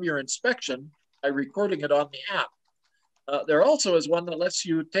information from your inspection by recording it on the app. There also is one that lets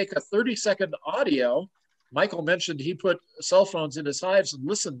you take a 30-second audio. Michael mentioned he put cell phones in his hives and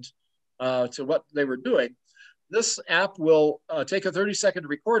listened to what they were doing. This app will take a 30-second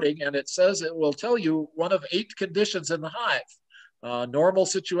recording, and it says it will tell you one of 8 conditions in the hive. Normal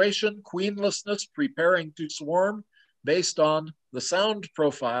situation, queenlessness, preparing to swarm, based on the sound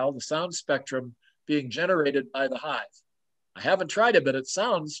profile, the sound spectrum being generated by the hive. I haven't tried it, but it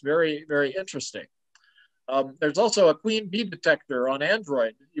sounds very, very interesting. There's also a queen bee detector on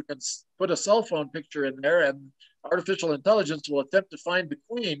Android. You can put a cell phone picture in there and artificial intelligence will attempt to find the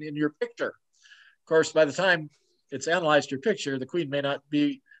queen in your picture. Of course, by the time it's analyzed your picture, the queen may not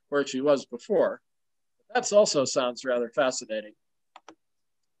be where she was before. That also sounds rather fascinating.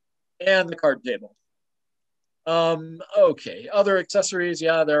 And the card table. Okay, other accessories.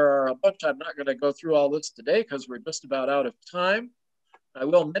 Yeah, there are a bunch. I'm not going to go through all this today because we're just about out of time. I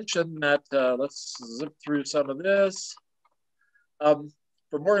will mention that, let's zip through some of this.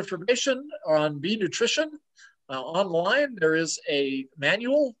 For more information on bee nutrition, online, there is a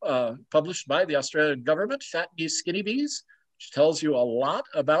manual published by the Australian government, Fat Bees, Skinny Bees, which tells you a lot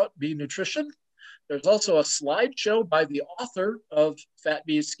about bee nutrition. There's also a slideshow by the author of Fat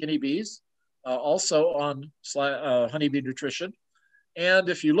Bees, Skinny Bees, also on honeybee nutrition. And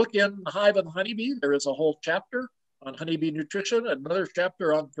if you look in The Hive and the Honeybee, there is a whole chapter on honeybee nutrition, another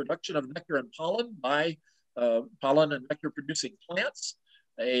chapter on production of nectar and pollen by pollen and nectar producing plants,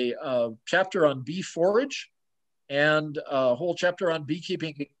 a chapter on bee forage, and a whole chapter on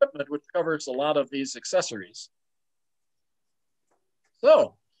beekeeping equipment, which covers a lot of these accessories.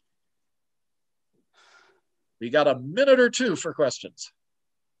 So we got a minute or two for questions.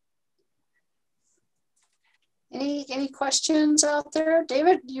 Any questions out there?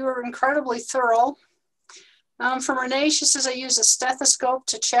 David, you were incredibly thorough. From Renee, she says, I use a stethoscope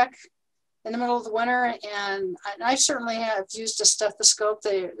to check in the middle of the winter, and I certainly have used a stethoscope.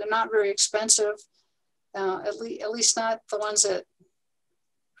 They're not very expensive, at least not the ones that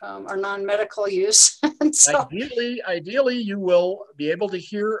are non-medical use. So, ideally, you will be able to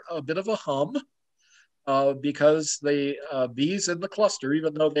hear a bit of a hum because the bees in the cluster,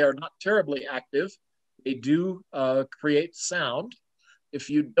 even though they are not terribly active, they do create sound. If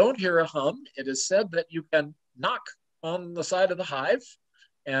you don't hear a hum, it is said that you can knock on the side of the hive,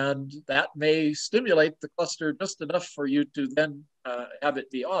 and that may stimulate the cluster just enough for you to then have it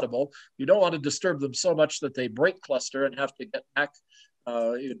be audible. You don't want to disturb them so much that they break cluster and have to get back.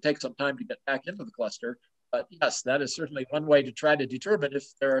 It takes some time to get back into the cluster. But yes, that is certainly one way to try to determine if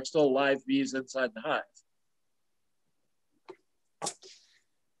there are still live bees inside the hive.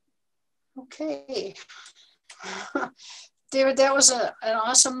 Okay. David, that was an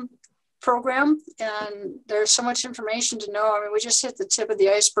awesome program, and there's so much information to know. I mean, we just hit the tip of the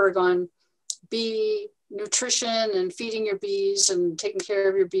iceberg on bee nutrition and feeding your bees and taking care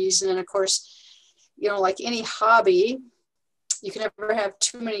of your bees. And then, of course, you know, like any hobby, you can never have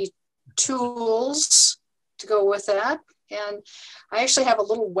too many tools to go with that. And I actually have a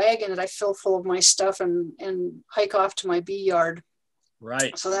little wagon that I fill full of my stuff and hike off to my bee yard.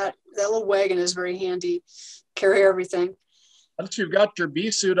 Right. So that little wagon is very handy, carry everything. Once you've got your bee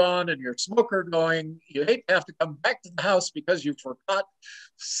suit on and your smoker going, you hate to have to come back to the house because you forgot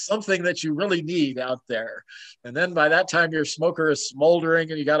something that you really need out there. And then by that time, your smoker is smoldering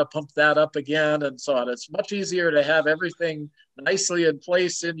and you got to pump that up again and so on. It's much easier to have everything nicely in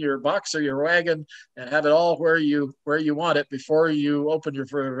place in your box or your wagon and have it all where you want it before you open your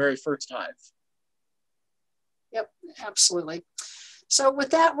very first hive. Yep, absolutely. So with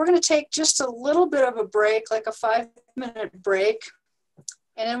that, we're going to take just a little bit of a break, like a 5-minute break,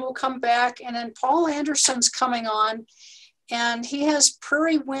 and then we'll come back. And then Paul Anderson's coming on, and he has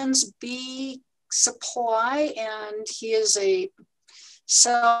Prairie Winds Bee Supply, and he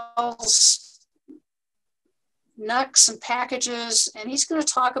sells nuts and packages, and he's going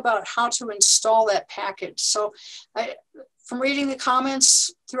to talk about how to install that package. So from reading the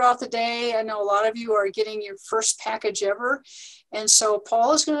comments throughout the day, I know a lot of you are getting your first package ever. And so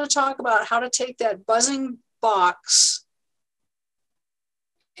Paul is going to talk about how to take that buzzing box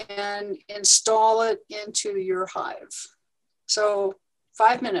and install it into your hive. So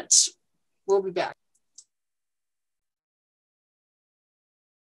 5 minutes, we'll be back.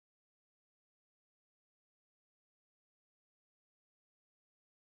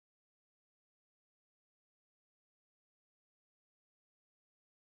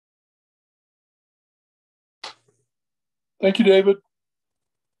 Thank you, David.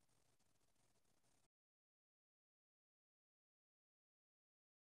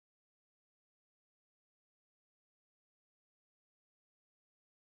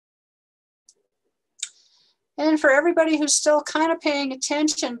 And for everybody who's still kind of paying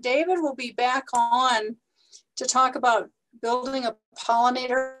attention, David will be back on to talk about building a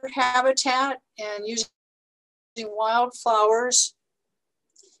pollinator habitat and using wildflowers.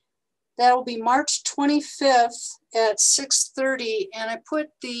 That'll be March 25th at 6:30, and I put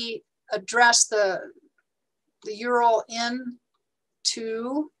the address, the URL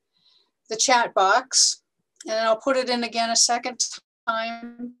into the chat box, and I'll put it in again a second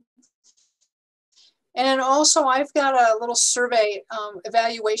time. And also I've got a little survey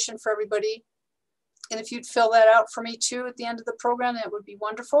evaluation for everybody. And if you'd fill that out for me too at the end of the program, that would be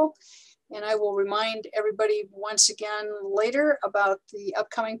wonderful. And I will remind everybody once again later about the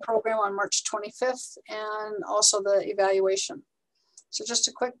upcoming program on March 25th and also the evaluation. So just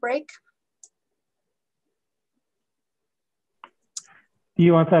a quick break. Do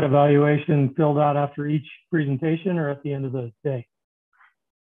you want that evaluation filled out after each presentation or at the end of the day?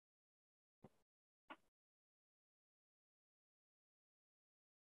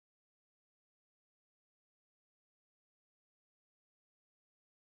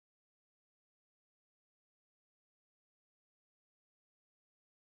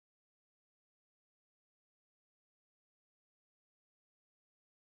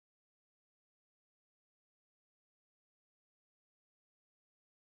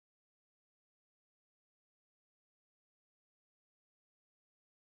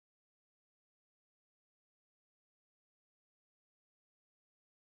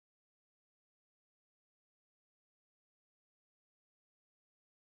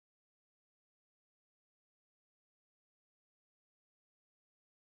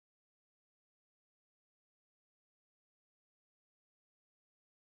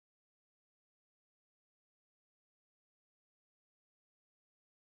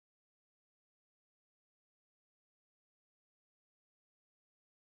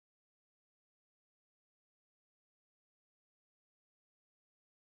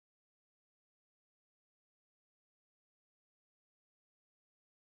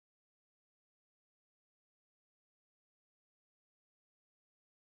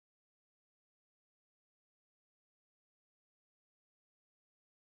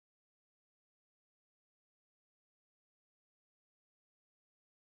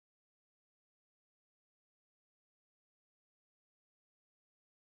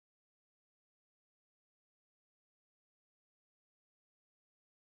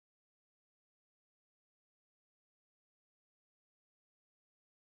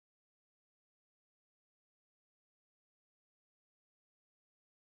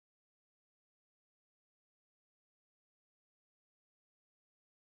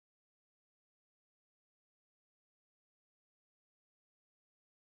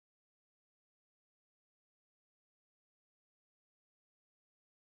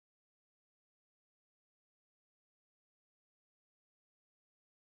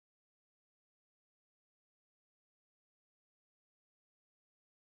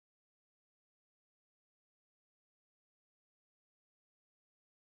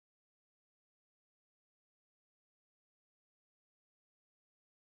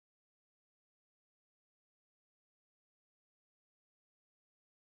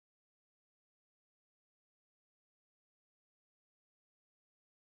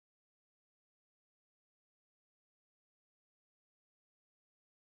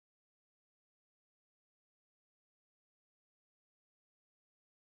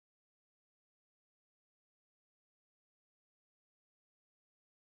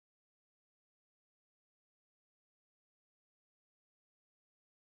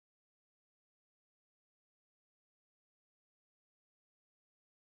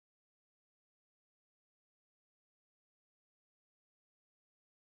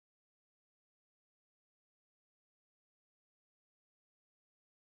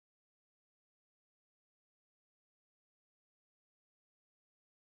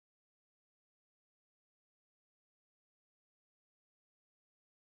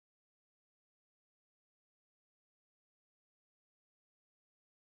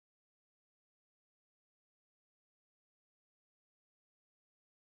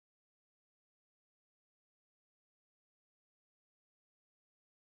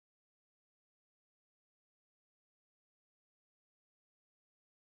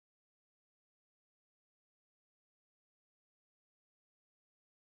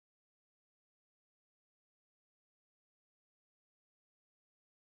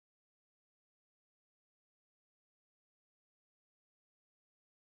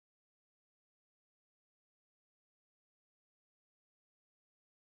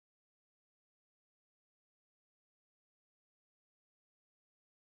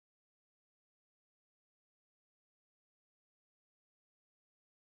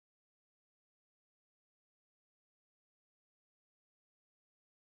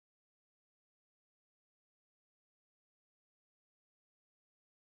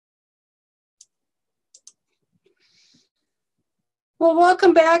 Well,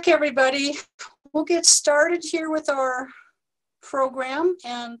 welcome back, everybody. We'll get started here with our program.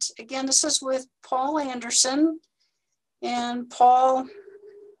 And again, this is with Paul Anderson. And Paul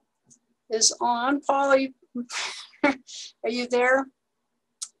is on. Paul, are you there?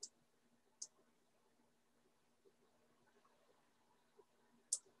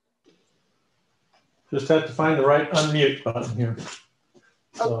 Just have to find the right unmute button here.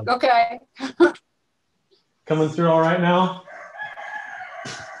 So, okay. Coming through all right now?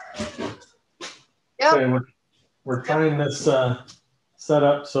 Yep. Okay, we're trying this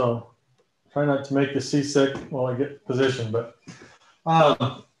setup, so try not to make you seasick while I get positioned. But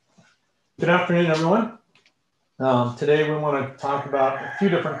good afternoon, everyone. Today we want to talk about a few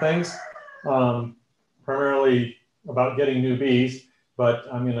different things, primarily about getting new bees,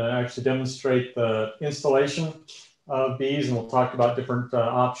 but I'm going to actually demonstrate the installation of bees, and we'll talk about different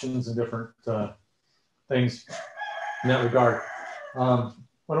options and different things in that regard.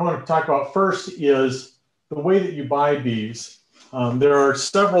 What I want to talk about first is the way that you buy bees. There are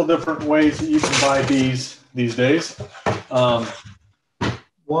several different ways that you can buy bees these days.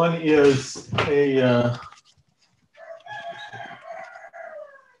 One is a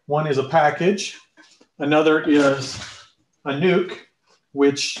package. Another is a nuke,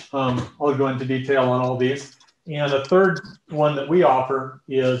 which I'll go into detail on all these. And a third one that we offer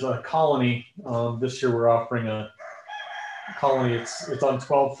is a colony. This year we're offering a colony. It's on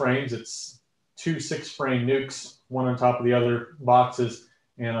 12 frames. It's 2 6-frame nukes, one on top of the other boxes,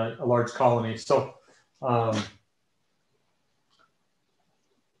 and a large colony. So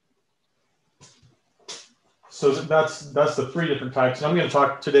that's the 3 different types. And I'm going to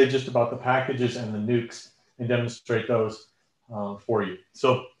talk today just about the packages and the nukes and demonstrate those for you.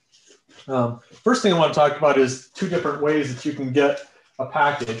 So first thing I want to talk about is 2 different ways that you can get a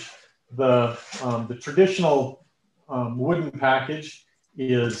package. The traditional wooden package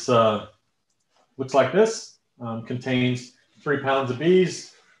is looks like this. Contains 3 pounds of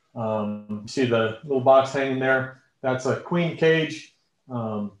bees. You see the little box hanging there. That's a queen cage.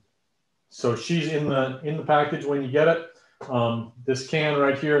 So she's in the package when you get it. This can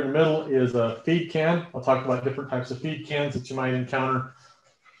right here in the middle is a feed can. I'll talk about different types of feed cans that you might encounter.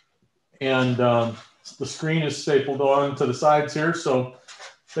 And the screen is stapled on to the sides here, so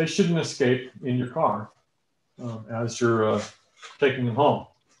they shouldn't escape in your car as you're taking them home.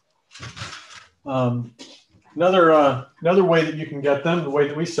 Another way that you can get them, the way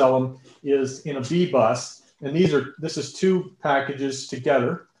that we sell them, is in a bee bus. And this is 2 packages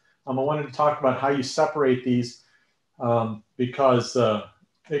together. I wanted to talk about how you separate these because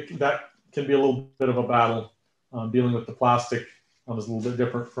that can be a little bit of a battle. Dealing with the plastic is a little bit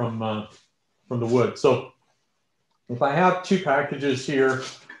different from the wood. So if I have 2 packages here,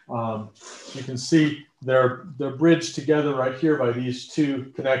 you can see they're bridged together right here by these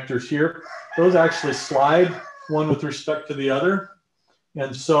 2 connectors here. Those actually slide one with respect to the other.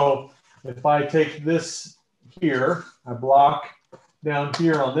 And so if I take this here, I block down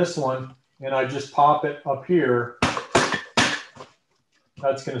here on this one, and I just pop it up here,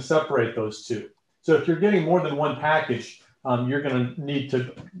 that's going to separate those 2. So if you're getting more than 1 package, you're going to need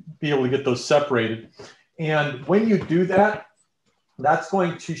to be able to get those separated. And when you do that, that's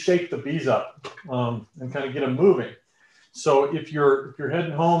going to shake the bees up and kind of get them moving. So if you're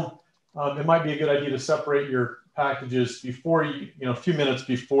heading home, it might be a good idea to separate your packages before a few minutes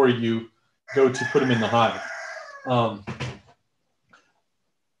before you go to put them in the hive.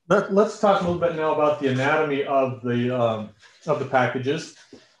 Let's talk a little bit now about the anatomy of the packages.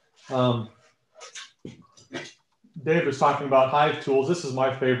 Dave was talking about hive tools. This is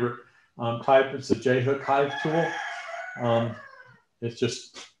my favorite type. It's a J-hook hive tool. It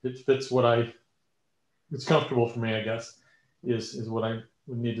fits it's comfortable for me, I guess, is what I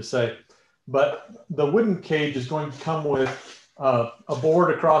would need to say. But the wooden cage is going to come with a board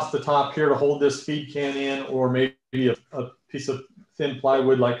across the top here to hold this feed can in, or maybe a piece of thin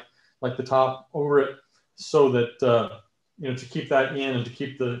plywood like the top over it, so that to keep that in and to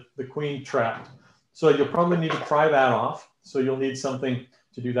keep the queen trapped. So you'll probably need to pry that off. So you'll need something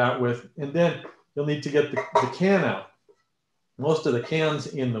to do that with, and then you'll need to get the can out. Most of the cans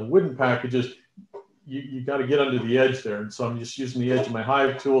in the wooden packages, you got to get under the edge there. And so I'm just using the edge of my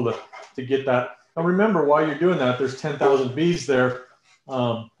hive tool to get that. Now remember, while you're doing that, there's 10,000 bees there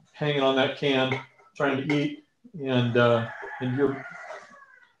hanging on that can, trying to eat, and you're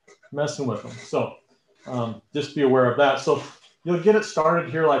messing with them. So just be aware of that. So you'll get it started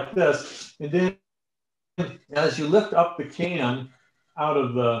here like this, and then as you lift up the can out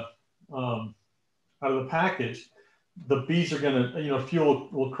of the package, the bees are going to, a few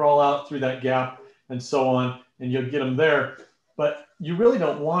will crawl out through that gap and so on, and you'll get them there. But you really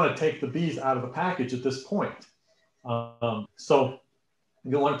don't want to take the bees out of the package at this point. So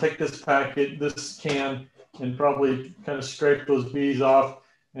you want to take this packet, this can, and probably kind of scrape those bees off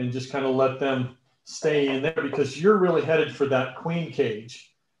and just kind of let them stay in there, because you're really headed for that queen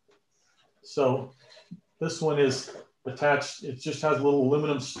cage. So this one is attached. It just has a little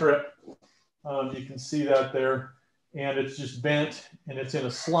aluminum strip. You can see that there, and it's just bent, and it's in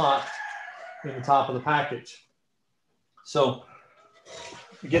a slot in the top of the package. So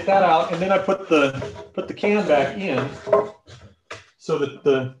you get that out, and then I put the can back in so that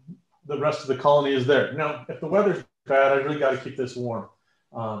the rest of the colony is there. Now, if the weather's bad, I really got to keep this warm.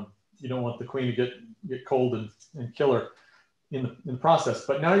 You don't want the queen to get cold and kill her in the process.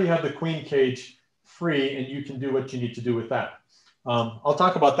 But now you have the queen cage free, and you can do what you need to do with that. I'll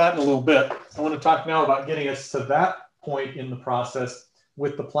talk about that in a little bit. I want to talk now about getting us to that point in the process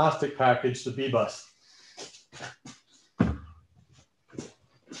with the plastic package, the bee bus.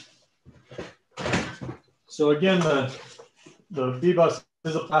 So again, the bee bus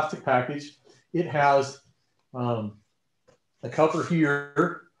is a plastic package. It has a cover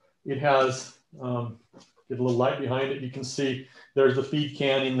here. It has, get a little light behind it. You can see there's a feed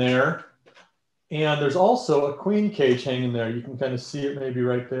can in there. And there's also a queen cage hanging there. You can kind of see it maybe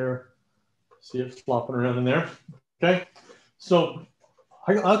right there. See it flopping around in there. Okay. So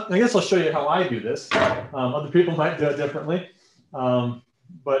I guess I'll show you how I do this. Other people might do it differently.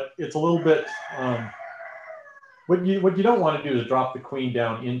 But it's a little bit, what you don't want to do is drop the queen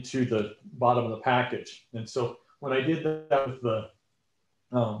down into the bottom of the package. And so when I did that with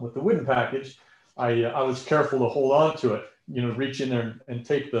the wooden package, I was careful to hold on to it, reach in there and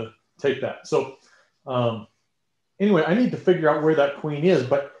take that. So anyway, I need to figure out where that queen is.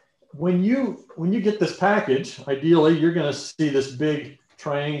 But when you get this package, ideally, you're going to see this big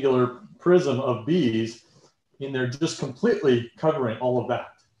triangular prism of bees in there, just completely covering all of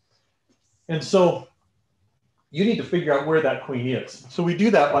that. And so you need to figure out where that queen is. So we do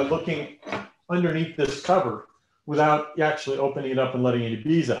that by looking underneath this cover without actually opening it up and letting any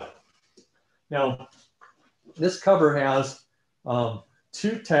bees out. Now, this cover has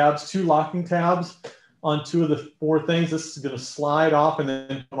two locking tabs on two of the four things. This is going to slide off and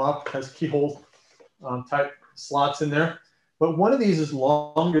then come up. It has keyhole type slots in there. But one of these is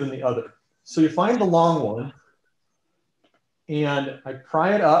longer than the other. So you find the long one, and I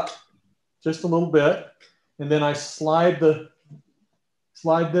pry it up just a little bit, and then I slide this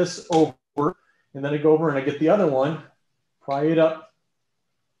over, and then I go over and I get the other one, pry it up,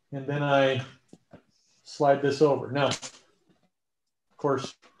 and then I slide this over. Now, of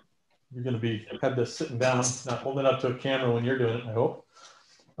course, you're going to have this sitting down, not holding it up to a camera when you're doing it, I hope.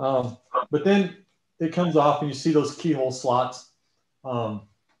 But then it comes off, and you see those keyhole slots. So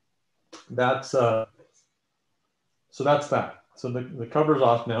that's that. So the cover's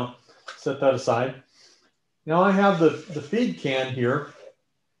off now. Set that aside. Now I have the feed can here,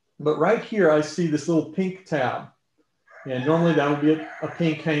 but right here I see this little pink tab, and normally that would be a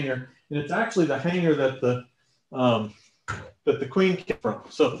pink hanger, and it's actually the hanger that the queen came from.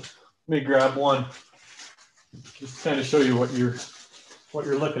 So let me grab one, just to kind of show you what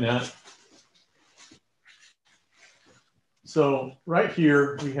you're looking at. So right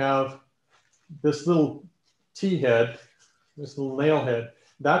here we have this little T-head, this little nail head.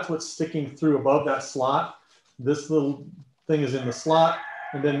 That's what's sticking through above that slot. This little thing is in the slot,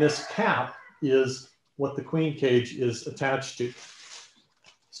 and then this cap is what the queen cage is attached to.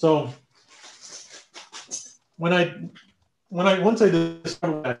 So once I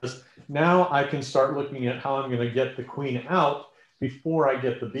discover this, now I can start looking at how I'm going to get the queen out before I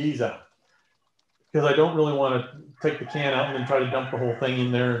get the bees out, because I don't really want to take the can out and then try to dump the whole thing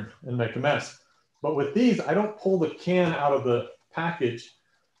in there and make a mess. But with these, I don't pull the can out of the package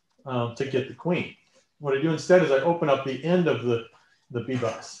to get the queen. What I do instead is I open up the end of the bee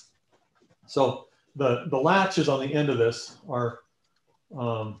bus. So the latches on the end of this are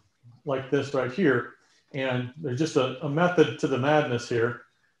like this right here. And there's just a method to the madness here.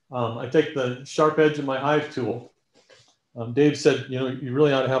 I take the sharp edge of my hive tool. Dave said, you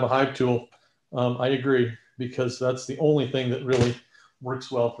really ought to have a hive tool. I agree, because that's the only thing that really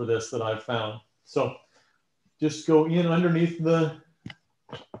works well for this that I've found. So just go in underneath the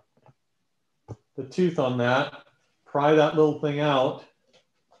tooth on that, pry that little thing out,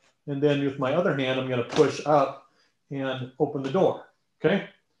 and then with my other hand, I'm going to push up and open the door. Okay.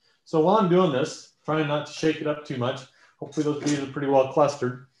 So while I'm doing this, trying not to shake it up too much, hopefully those bees are pretty well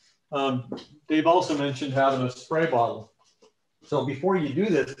clustered. Dave also mentioned having a spray bottle. So before you do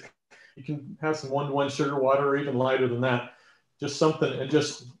this, you can have some 1-to-1 sugar water, or even lighter than that, just something, and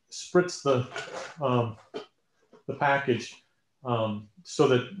just spritz the package so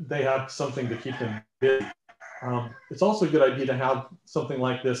that they have something to keep them busy. It's also a good idea to have something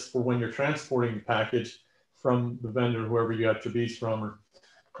like this for when you're transporting the package from the vendor, whoever you got your bees from or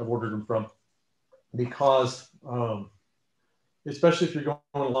have ordered them from, because especially if you're going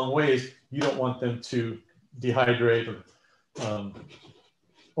a long ways, you don't want them to dehydrate or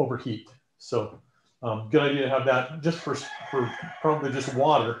overheat. So good idea to have that just for probably just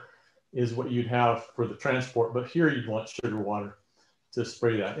water is what you'd have for the transport. But here you'd want sugar water to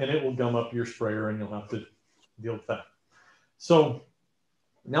spray that, and it will gum up your sprayer and you'll have to deal with that. So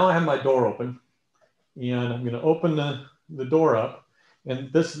now I have my door open, and I'm going to open the door up.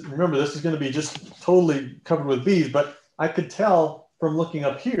 And this, remember, this is going to be just totally covered with bees, but I could tell from looking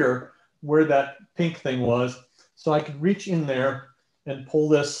up here where that pink thing was. So I could reach in there and pull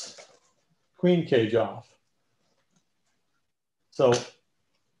this queen cage off. So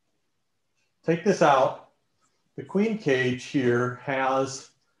take this out. The queen cage here has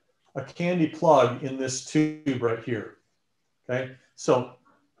a candy plug in this tube right here. Okay, so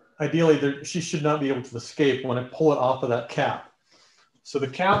ideally she should not be able to escape when I pull it off of that cap. So the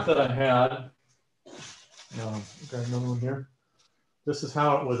cap that I had, got another one here. This is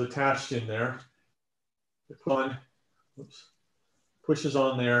how it was attached in there. It pushes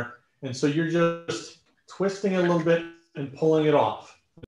on there. And so you're just twisting it a little bit and pulling it off.